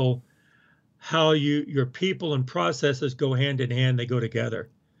careful how your people and processes go hand in hand, they go together.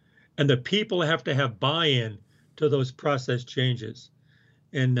 And the people have to have buy-in to those process changes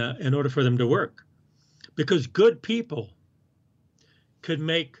in order for them to work. Because good people could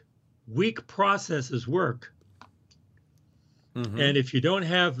make weak processes work. Mm-hmm. And if you don't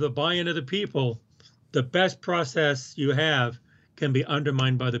have the buy-in of the people, the best process you have can be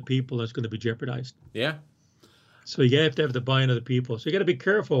undermined by the people. That's going to be jeopardized. Yeah. So you have to have the buy-in of the people. So you got to be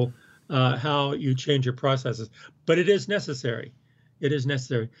careful how you change your processes. But it is necessary. It is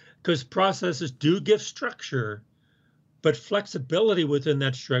necessary because processes do give structure, but flexibility within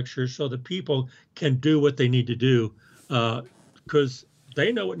that structure so the people can do what they need to do because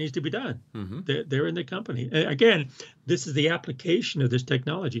they know what needs to be done. Mm-hmm. They're in the company. And again, this is the application of this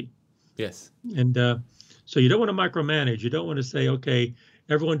technology. Yes. And so you don't want to micromanage. You don't want to say, okay,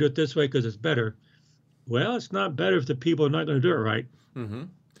 everyone do it this way because it's better. Well, it's not better if the people are not going to do it right. Mm-hmm.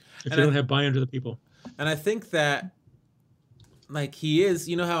 If you don't have buy-in to the people. And I think that, like, he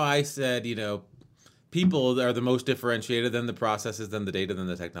is, how I said, people are the most differentiated, then the processes, then the data, then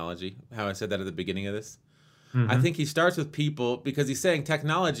the technology. How I said that at the beginning of this. Mm-hmm. I think he starts with people because he's saying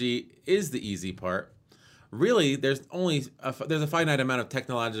technology is the easy part. Really, there's a finite amount of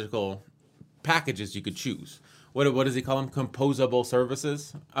technological packages you could choose. What does he call them? Composable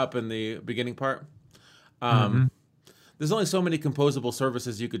services up in the beginning part. Mm-hmm. There's only so many composable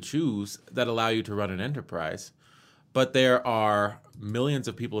services you could choose that allow you to run an enterprise, but there are millions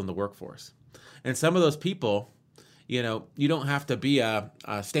of people in the workforce. And some of those people, you don't have to be a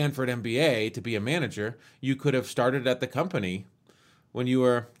Stanford MBA to be a manager. You could have started at the company when you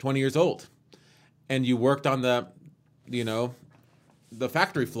were 20 years old, and you worked on the the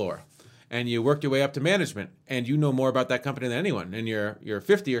factory floor, and you worked your way up to management, and you know more about that company than anyone, and you're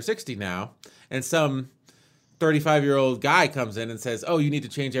 50 or 60 now, and some 35-year-old guy comes in and says, "Oh, you need to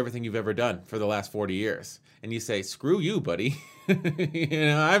change everything you've ever done for the last 40 years." And you say, "Screw you, buddy."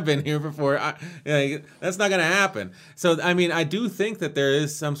 I've been here before. That's not going to happen. So, I mean, I do think that there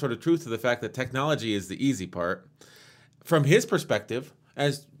is some sort of truth to the fact that technology is the easy part. From his perspective,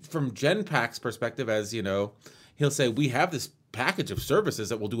 from Genpact's perspective, he'll say, "We have this package of services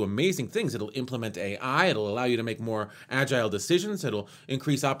that will do amazing things. It'll implement AI. It'll allow you to make more agile decisions. It'll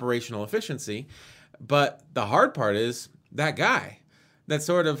increase operational efficiency." But the hard part is that guy that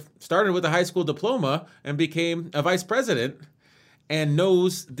sort of started with a high school diploma and became a vice president and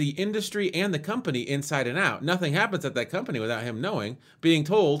knows the industry and the company inside and out. Nothing happens at that company without him knowing, being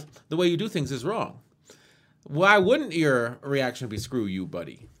told the way you do things is wrong. Why wouldn't your reaction be, "Screw you,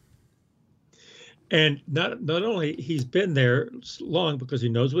 buddy"? And not only he's been there long because he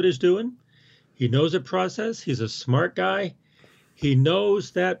knows what he's doing, he knows the process, he's a smart guy, he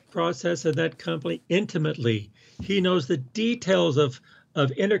knows that process of that company intimately. He knows the details of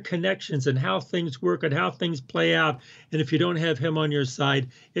interconnections and how things work and how things play out. And if you don't have him on your side,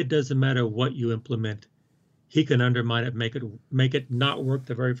 it doesn't matter what you implement. He can undermine it, make it not work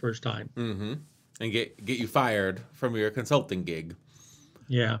the very first time. Mm-hmm. And get you fired from your consulting gig.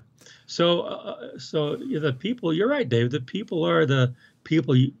 Yeah. So the people. You're right, Dave. The people are the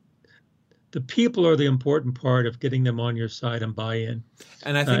people. The people are the important part of getting them on your side and buy-in.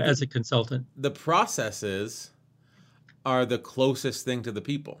 And I think as a consultant, the processes are the closest thing to the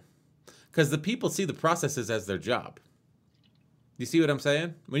people, because the people see the processes as their job. You see what I'm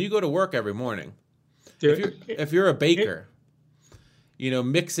saying? When you go to work every morning, if you're a baker,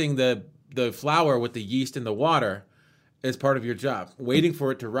 mixing the flour with the yeast and the water is part of your job. Waiting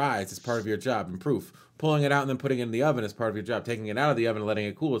for it to rise is part of your job and proof. Pulling it out and then putting it in the oven is part of your job. Taking it out of the oven and letting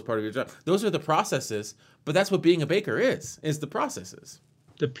it cool is part of your job. Those are the processes, but that's what being a baker is the processes.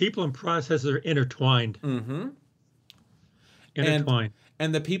 The people and processes are intertwined. Mm-hmm. Intertwined.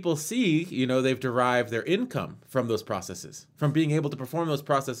 And the people see, they've derived their income from those processes, from being able to perform those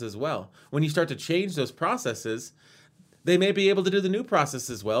processes well. When you start to change those processes, they may be able to do the new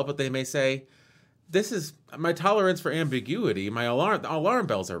processes well, but they may say, "This is my tolerance for ambiguity. My alarm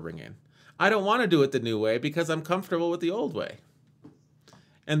bells are ringing. I don't want to do it the new way because I'm comfortable with the old way."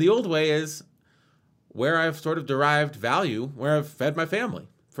 And the old way is where I've sort of derived value, where I've fed my family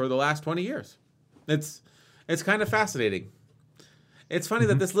for the last 20 years. It's kind of fascinating. It's funny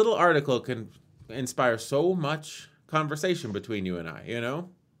that this little article can inspire so much conversation between you and I,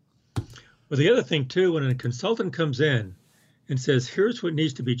 Well, the other thing, too, when a consultant comes in and says, "Here's what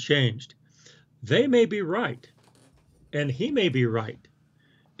needs to be changed," they may be right, and he may be right.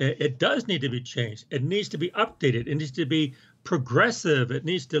 It does need to be changed. It needs to be updated. It needs to be progressive. It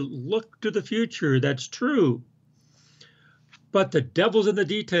needs to look to the future. That's true. But the devil's in the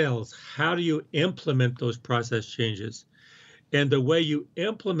details. How do you implement those process changes? And the way you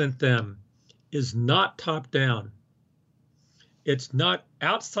implement them is not top down. It's not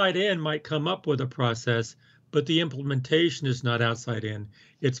outside in might come up with a process, but the implementation is not outside in.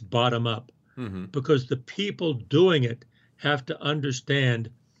 It's bottom up. Mm-hmm. Because the people doing it have to understand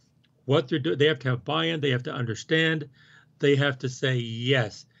what they're doing. They have to have buy-in. They have to understand. They have to say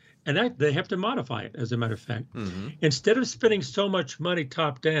yes. And they have to modify it, as a matter of fact. Mm-hmm. Instead of spending so much money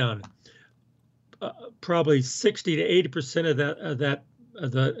top down, probably 60 to 80% of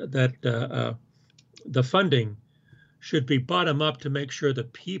the funding should be bottom up to make sure the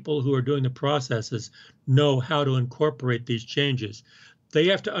people who are doing the processes know how to incorporate these changes. They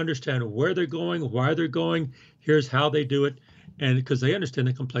have to understand where they're going, why they're going. Here's how they do it, and because they understand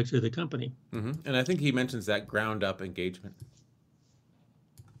the complexity of the company. Mm-hmm. And I think he mentions that ground up engagement.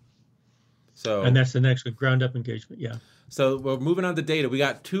 And that's the next one, ground up engagement. Yeah. So we're moving on to data. We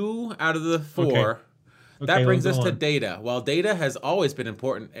got 2 out of the 4. Okay. That brings us to data. While data has always been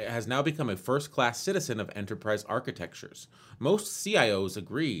important, it has now become a first-class citizen of enterprise architectures. Most CIOs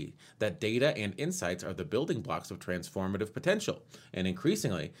agree that data and insights are the building blocks of transformative potential, and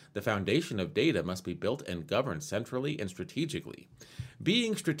increasingly, the foundation of data must be built and governed centrally and strategically.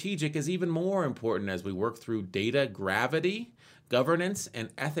 Being strategic is even more important as we work through data gravity, governance, and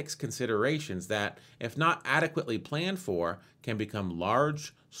ethics considerations that, if not adequately planned for, can become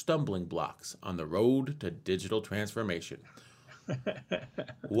large stumbling blocks on the road to digital transformation.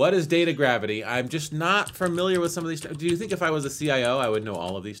 What is data gravity? I'm just not familiar with some of these terms. Do you think if I was a CIO, I would know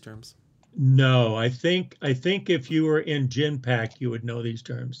all of these terms? No, I think if you were in Genpact, you would know these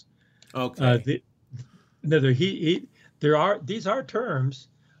terms. Okay. These are terms.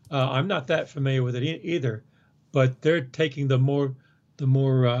 I'm not that familiar with it either. but they're taking the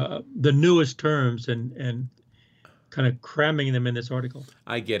newest terms and kind of cramming them in this article.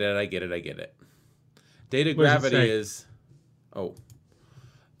 I get it. Data What does it gravity say? is,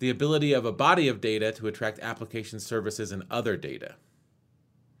 the ability of a body of data to attract application services and other data.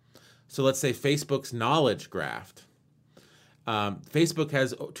 So let's say Facebook's knowledge graph. Facebook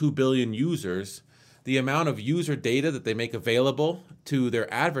has 2 billion users. The amount of user data that they make available to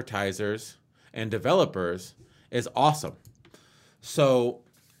their advertisers and developers is awesome. So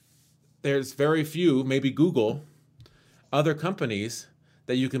there's very few, maybe Google, other companies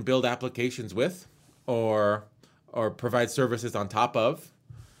that you can build applications with or provide services on top of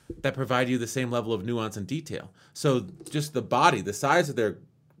that provide you the same level of nuance and detail. So just the body, the size of their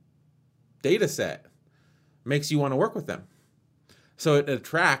data set makes you want to work with them. So it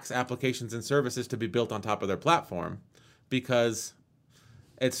attracts applications and services to be built on top of their platform because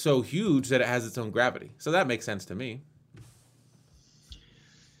it's so huge that it has its own gravity. So that makes sense to me.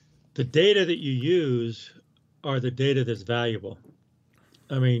 The data that you use are the data that's valuable.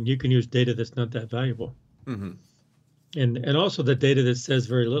 I mean, you can use data that's not that valuable. Mm-hmm. And also the data that says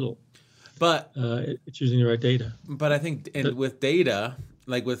very little. But it's using the right data. But I think with data,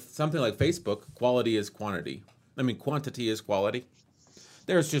 like with something like Facebook, quality is quantity. I mean, quantity is quality.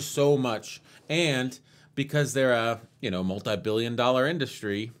 There's just so much. And because they're a, multi-billion-dollar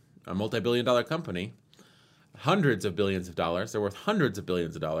industry, a multi-billion-dollar company, hundreds of billions of dollars, they're worth hundreds of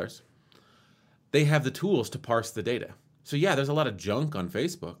billions of dollars, they have the tools to parse the data. So yeah, there's a lot of junk on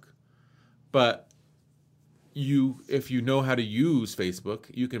Facebook. But if you know how to use Facebook,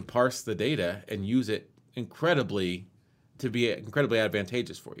 you can parse the data and use it to be incredibly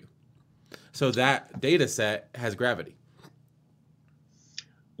advantageous for you. So that data set has gravity.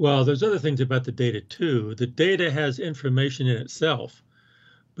 Well, there's other things about the data too. The data has information in itself,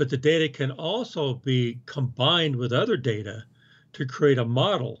 but the data can also be combined with other data to create a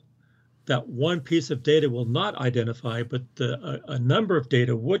model that one piece of data will not identify, but a number of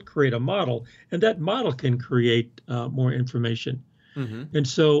data would create a model, and that model can create more information. Mm-hmm. And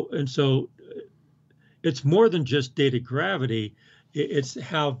so it's more than just data gravity. It's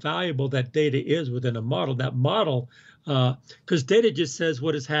how valuable that data is within a model. That model, because data just says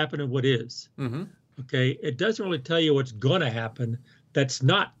what has happened and what is. Mm-hmm. Okay, it doesn't really tell you what's going to happen that's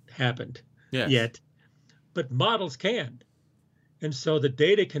not happened yet, but models can. And so the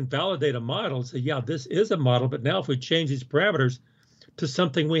data can validate a model and say, yeah, this is a model, but now if we change these parameters to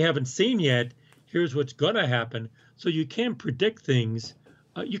something we haven't seen yet, here's what's going to happen. So you can predict things.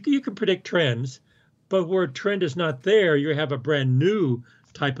 You can predict trends, but where a trend is not there, you have a brand new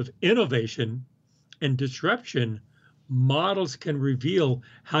type of innovation and disruption. Models can reveal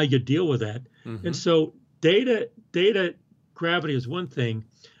how you deal with that. Mm-hmm. And so data gravity is one thing,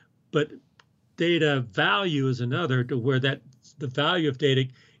 but data value is another, to where the value of data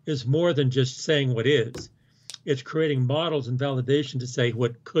is more than just saying what is. It's creating models and validation to say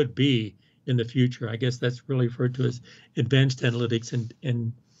what could be in the future. I guess that's really referred to as advanced analytics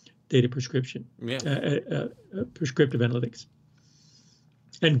and data prescription, prescriptive analytics.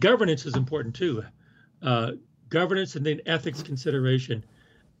 And governance is important too. Governance and then ethics consideration,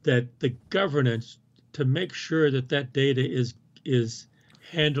 that the governance to make sure that that data is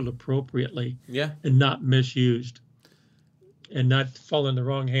handled appropriately and not misused and not fall in the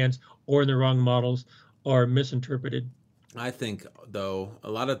wrong hands or in the wrong models or misinterpreted. I think, though,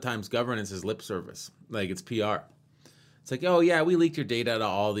 a lot of times governance is lip service, like it's PR. It's like, oh, yeah, we leaked your data to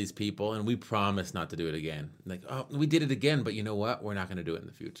all these people, and we promise not to do it again. Like, oh, we did it again, but you know what? We're not going to do it in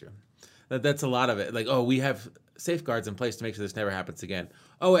the future. That's a lot of it. Like, oh, we have safeguards in place to make sure this never happens again.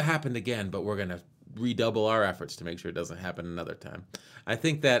 Oh, it happened again, but we're going to redouble our efforts to make sure it doesn't happen another time. I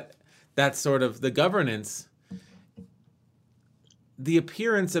think that's sort of the governance, the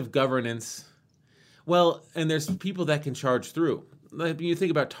appearance of governance. Well, and there's people that can charge through. Like, you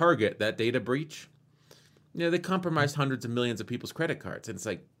think about Target, that data breach. They compromised hundreds of millions of people's credit cards. And it's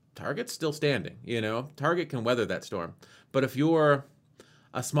like, Target's still standing, Target can weather that storm. But if you're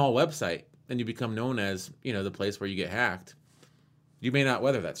a small website and you become known as, the place where you get hacked, you may not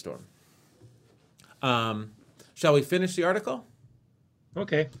weather that storm. Shall we finish the article?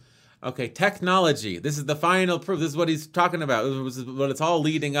 Okay. Okay, technology. This is the final proof. This is what he's talking about. This is what it's all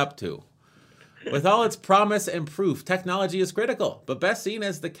leading up to. With all its promise and proof, technology is critical, but best seen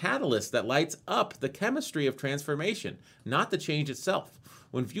as the catalyst that lights up the chemistry of transformation, not the change itself.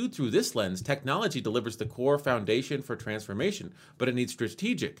 When viewed through this lens, technology delivers the core foundation for transformation, but it needs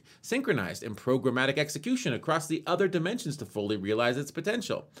strategic, synchronized, and programmatic execution across the other dimensions to fully realize its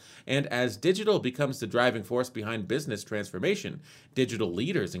potential. And as digital becomes the driving force behind business transformation, digital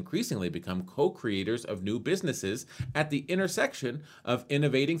leaders increasingly become co-creators of new businesses at the intersection of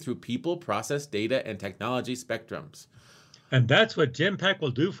innovating through people, process, data, and technology spectrums. And that's what Genpact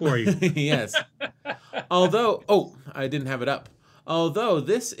will do for you. Yes. Although, oh, I didn't have it up. Although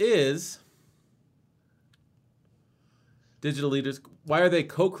this is digital leaders. Why are they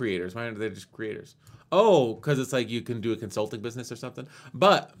co-creators? Why aren't they just creators? Oh, because it's like you can do a consulting business or something.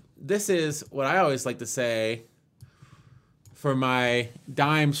 But this is what I always like to say for my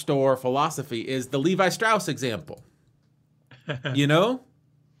dime store philosophy is the Levi Strauss example. You know?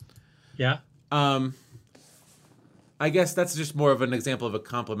 Yeah. I guess that's just more of an example of a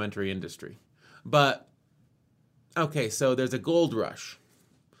complementary industry. But, okay, so there's a gold rush.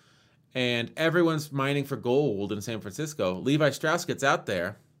 And everyone's mining for gold in San Francisco. Levi Strauss gets out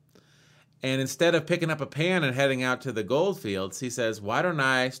there. And instead of picking up a pan and heading out to the gold fields, he says, why don't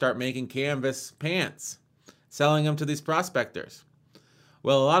I start making canvas pants, selling them to these prospectors?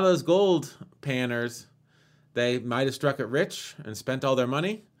 Well, a lot of those gold panners, they might have struck it rich and spent all their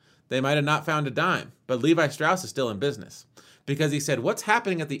money. They might have not found a dime, but Levi Strauss is still in business because he said, what's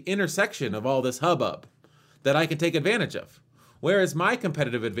happening at the intersection of all this hubbub that I can take advantage of? Where is my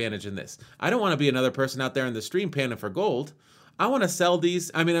competitive advantage in this? I don't want to be another person out there in the stream panning for gold. I want to sell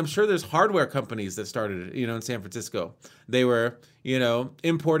these. I mean, I'm sure there's hardware companies that started, in San Francisco. They were,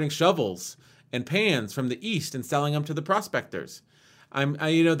 importing shovels and pans from the East and selling them to the prospectors.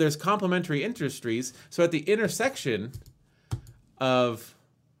 There's complementary industries. So at the intersection of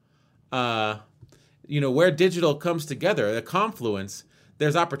where digital comes together, the confluence,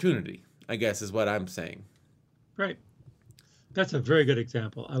 there's opportunity, I guess, is what I'm saying. Right. That's a very good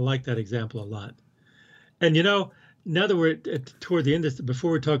example. I like that example a lot. And, now that we're toward the end,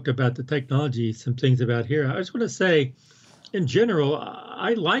 before we talked about the technology, some things about here, I just want to say, in general,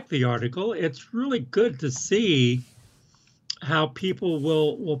 I like the article. It's really good to see how people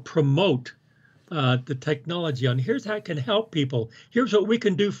will promote the technology on here's how it can help people. Here's what we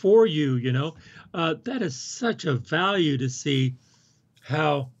can do for you. That is such a value to see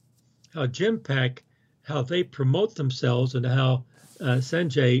how Genpact, how they promote themselves and how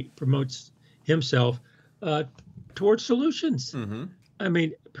Sanjay promotes himself towards solutions. Mm-hmm. I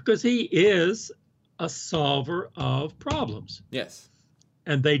mean, because he is a solver of problems. Yes.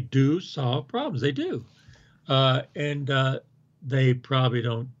 And they do solve problems. They do. And they probably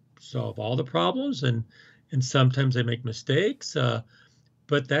don't solve all the problems, and sometimes they make mistakes,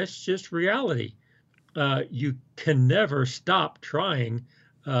 but that's just reality. You can never stop trying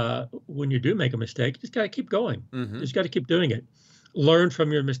when you do make a mistake. You just got to keep going. Mm-hmm. You just got to keep doing it. Learn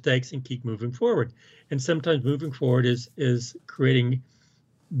from your mistakes and keep moving forward. And sometimes moving forward is creating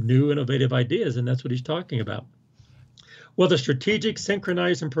new innovative ideas, and that's what he's talking about. Well, the strategic,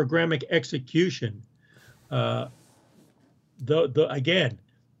 synchronized, and programmatic execution, again,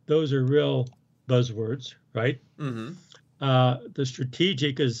 those are real buzzwords, right? Mm-hmm. The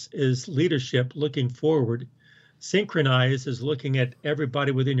strategic is leadership looking forward. Synchronized is looking at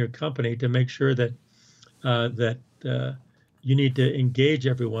everybody within your company to make sure that you need to engage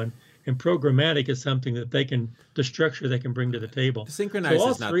everyone. And programmatic is something that the structure they can bring to the table. Synchronized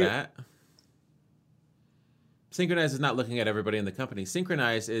is not that. Synchronized is not looking at everybody in the company.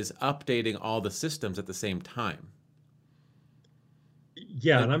 Synchronized is updating all the systems at the same time.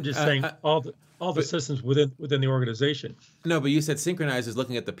 Yeah, and I'm just saying all the systems within the organization. No, but you said synchronized is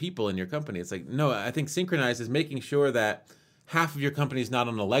looking at the people in your company. It's like, no, I think synchronized is making sure that half of your company is not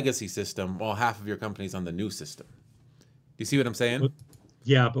on a legacy system while half of your company is on the new system. Do you see what I'm saying?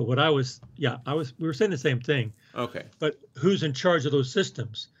 Yeah, but we were saying the same thing. Okay. But who's in charge of those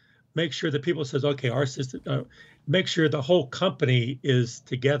systems? Make sure that people says, okay, our system, make sure the whole company is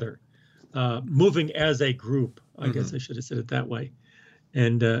together, moving as a group. I guess I should have said it that way.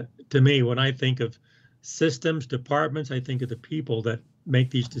 And to me, when I think of systems, departments, I think of the people that make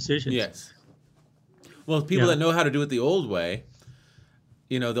these decisions. Yes. Well, people that know how to do it the old way,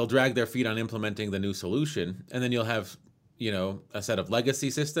 they'll drag their feet on implementing the new solution, and then you'll have, a set of legacy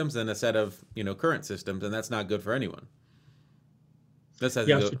systems and a set of, current systems, and that's not good for anyone. That's how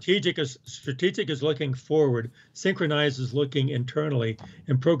strategic is looking forward, synchronized is looking internally,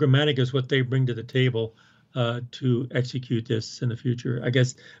 and programmatic is what they bring to the table to execute this in the future. I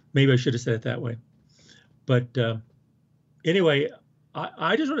guess maybe I should have said it that way. But anyway,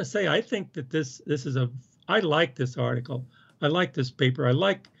 I just want to say I think that I like this article. I like this paper. I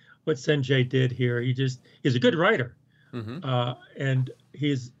like what Sanjay did here. He's a good writer. Mm-hmm. And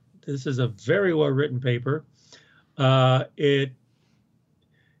This is a very well written paper.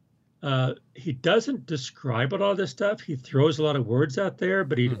 He doesn't describe a lot of this stuff. He throws a lot of words out there,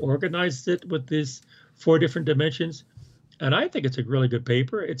 but he organizes it with these 4 different dimensions. And I think it's a really good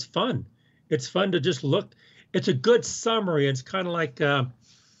paper. It's fun. It's fun to just look. It's a good summary. It's kind of like,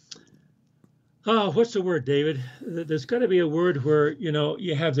 what's the word, David? There's got to be a word where,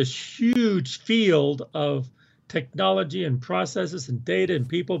 you have this huge field of technology and processes and data and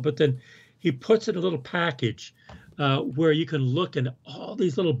people, but then he puts it in a little package where you can look and all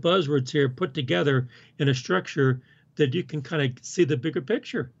these little buzzwords here put together in a structure that you can kind of see the bigger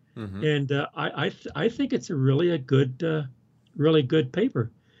picture. And I think it's really good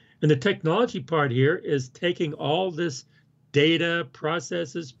paper. And the technology part here is taking all this data,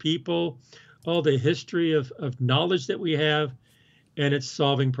 processes, people, all the history of knowledge that we have, and it's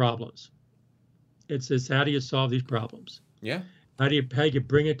solving problems. It's how do you solve these problems? Yeah. How do you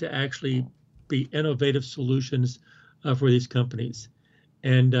bring it to actually be innovative solutions for these companies?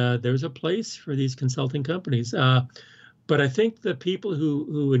 And there's a place for these consulting companies. But I think the people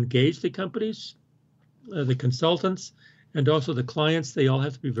who engage the companies, the consultants, and also the clients, they all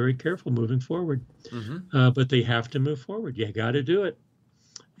have to be very careful moving forward. But they have to move forward. You got to do it.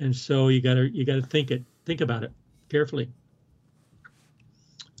 And so you got to think about it carefully.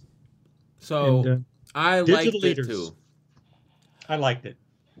 So I liked it leaders. too. I liked it.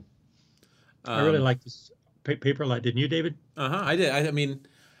 I really liked this paper a lot. Didn't you, David? I did. I mean,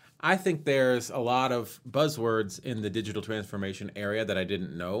 I think there's a lot of buzzwords in the digital transformation area that I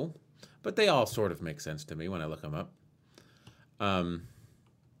didn't know, but they all sort of make sense to me when I look them up. And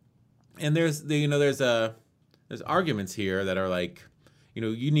there's arguments here that are like,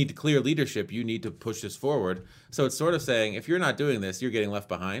 you need to clear leadership. You need to push this forward. So it's sort of saying, if you're not doing this, you're getting left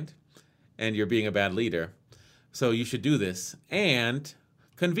behind and you're being a bad leader. So you should do this. And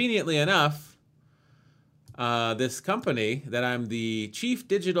conveniently enough, this company that I'm the chief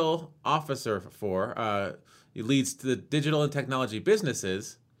digital officer for, leads to the digital and technology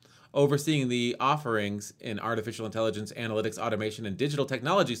businesses, overseeing the offerings in artificial intelligence, analytics, automation, and digital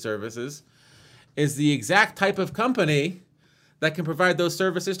technology services, is the exact type of company that can provide those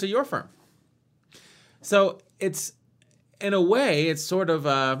services to your firm. So it's, in a way, it's sort of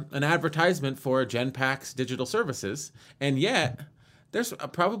an advertisement for Genpact's digital services. And yet, there's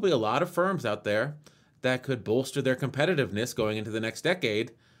probably a lot of firms out there that could bolster their competitiveness going into the next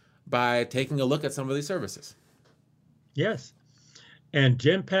decade by taking a look at some of these services. Yes. And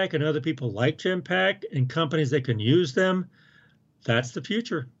Genpact and other people like Genpact and companies that can use them, that's the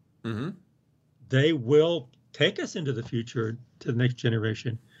future. They will take us into the future to the next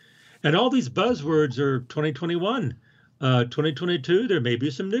generation. And all these buzzwords are 2021. 2022, there may be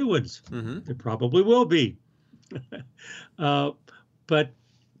some new ones. There probably will be. But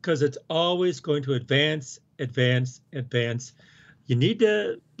because it's always going to advance. You need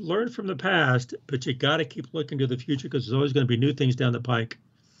to learn from the past, but you got to keep looking to the future because there's always going to be new things down the pike.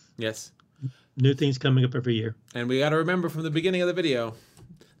 Yes. New things coming up every year. And we got to remember from the beginning of the video,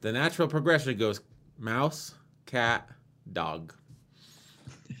 the natural progression goes mouse, cat, dog.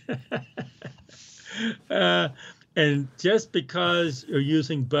 And just because you're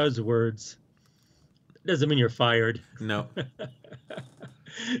using buzzwords doesn't mean you're fired. No.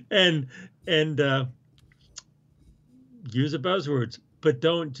 and use the buzzwords, but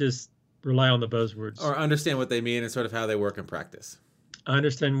don't just rely on the buzzwords. Or understand what they mean and sort of how they work in practice.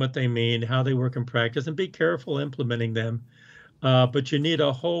 Understand what they mean, how they work in practice, and be careful implementing them. But you need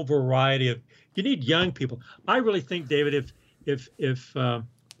a whole variety of. You need young people. I really think, David, if the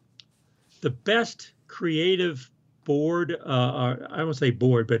best creative board, I won't say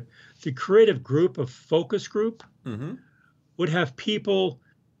board, but the creative group of focus group would have people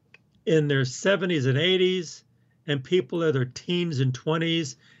in their 70s and 80s and people in their teens and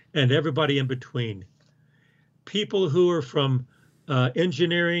 20s and everybody in between. People who are from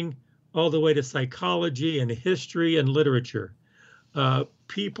engineering all the way to psychology and history and literature.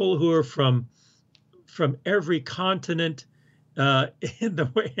 People who are from every continent in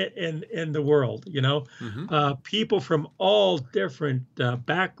the world, people from all different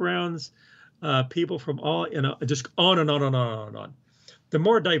backgrounds, people from all, just on and on and on and on. The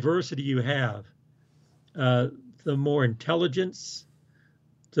more diversity you have, the more intelligence,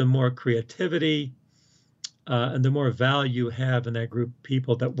 the more creativity, and the more value you have in that group of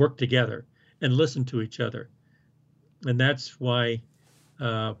people that work together and listen to each other. And that's why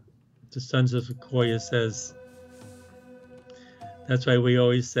the Sons of Sequoia says, that's why we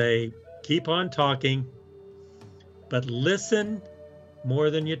always say, keep on talking, but listen more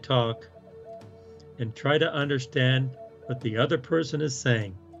than you talk and try to understand what the other person is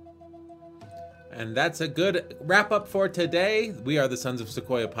saying. And that's a good wrap up for today. We are the Sons of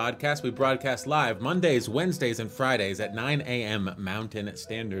Sequoia podcast. We broadcast live Mondays, Wednesdays, and Fridays at 9 a.m. Mountain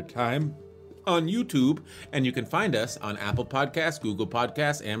Standard Time on YouTube. And you can find us on Apple Podcasts, Google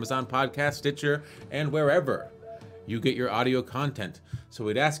Podcasts, Amazon Podcasts, Stitcher, and wherever you get your audio content. So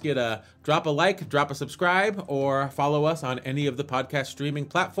we'd ask you to drop a like, drop a subscribe, or follow us on any of the podcast streaming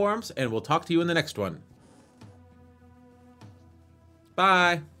platforms. And we'll talk to you in the next one.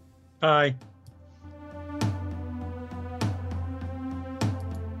 Bye. Bye.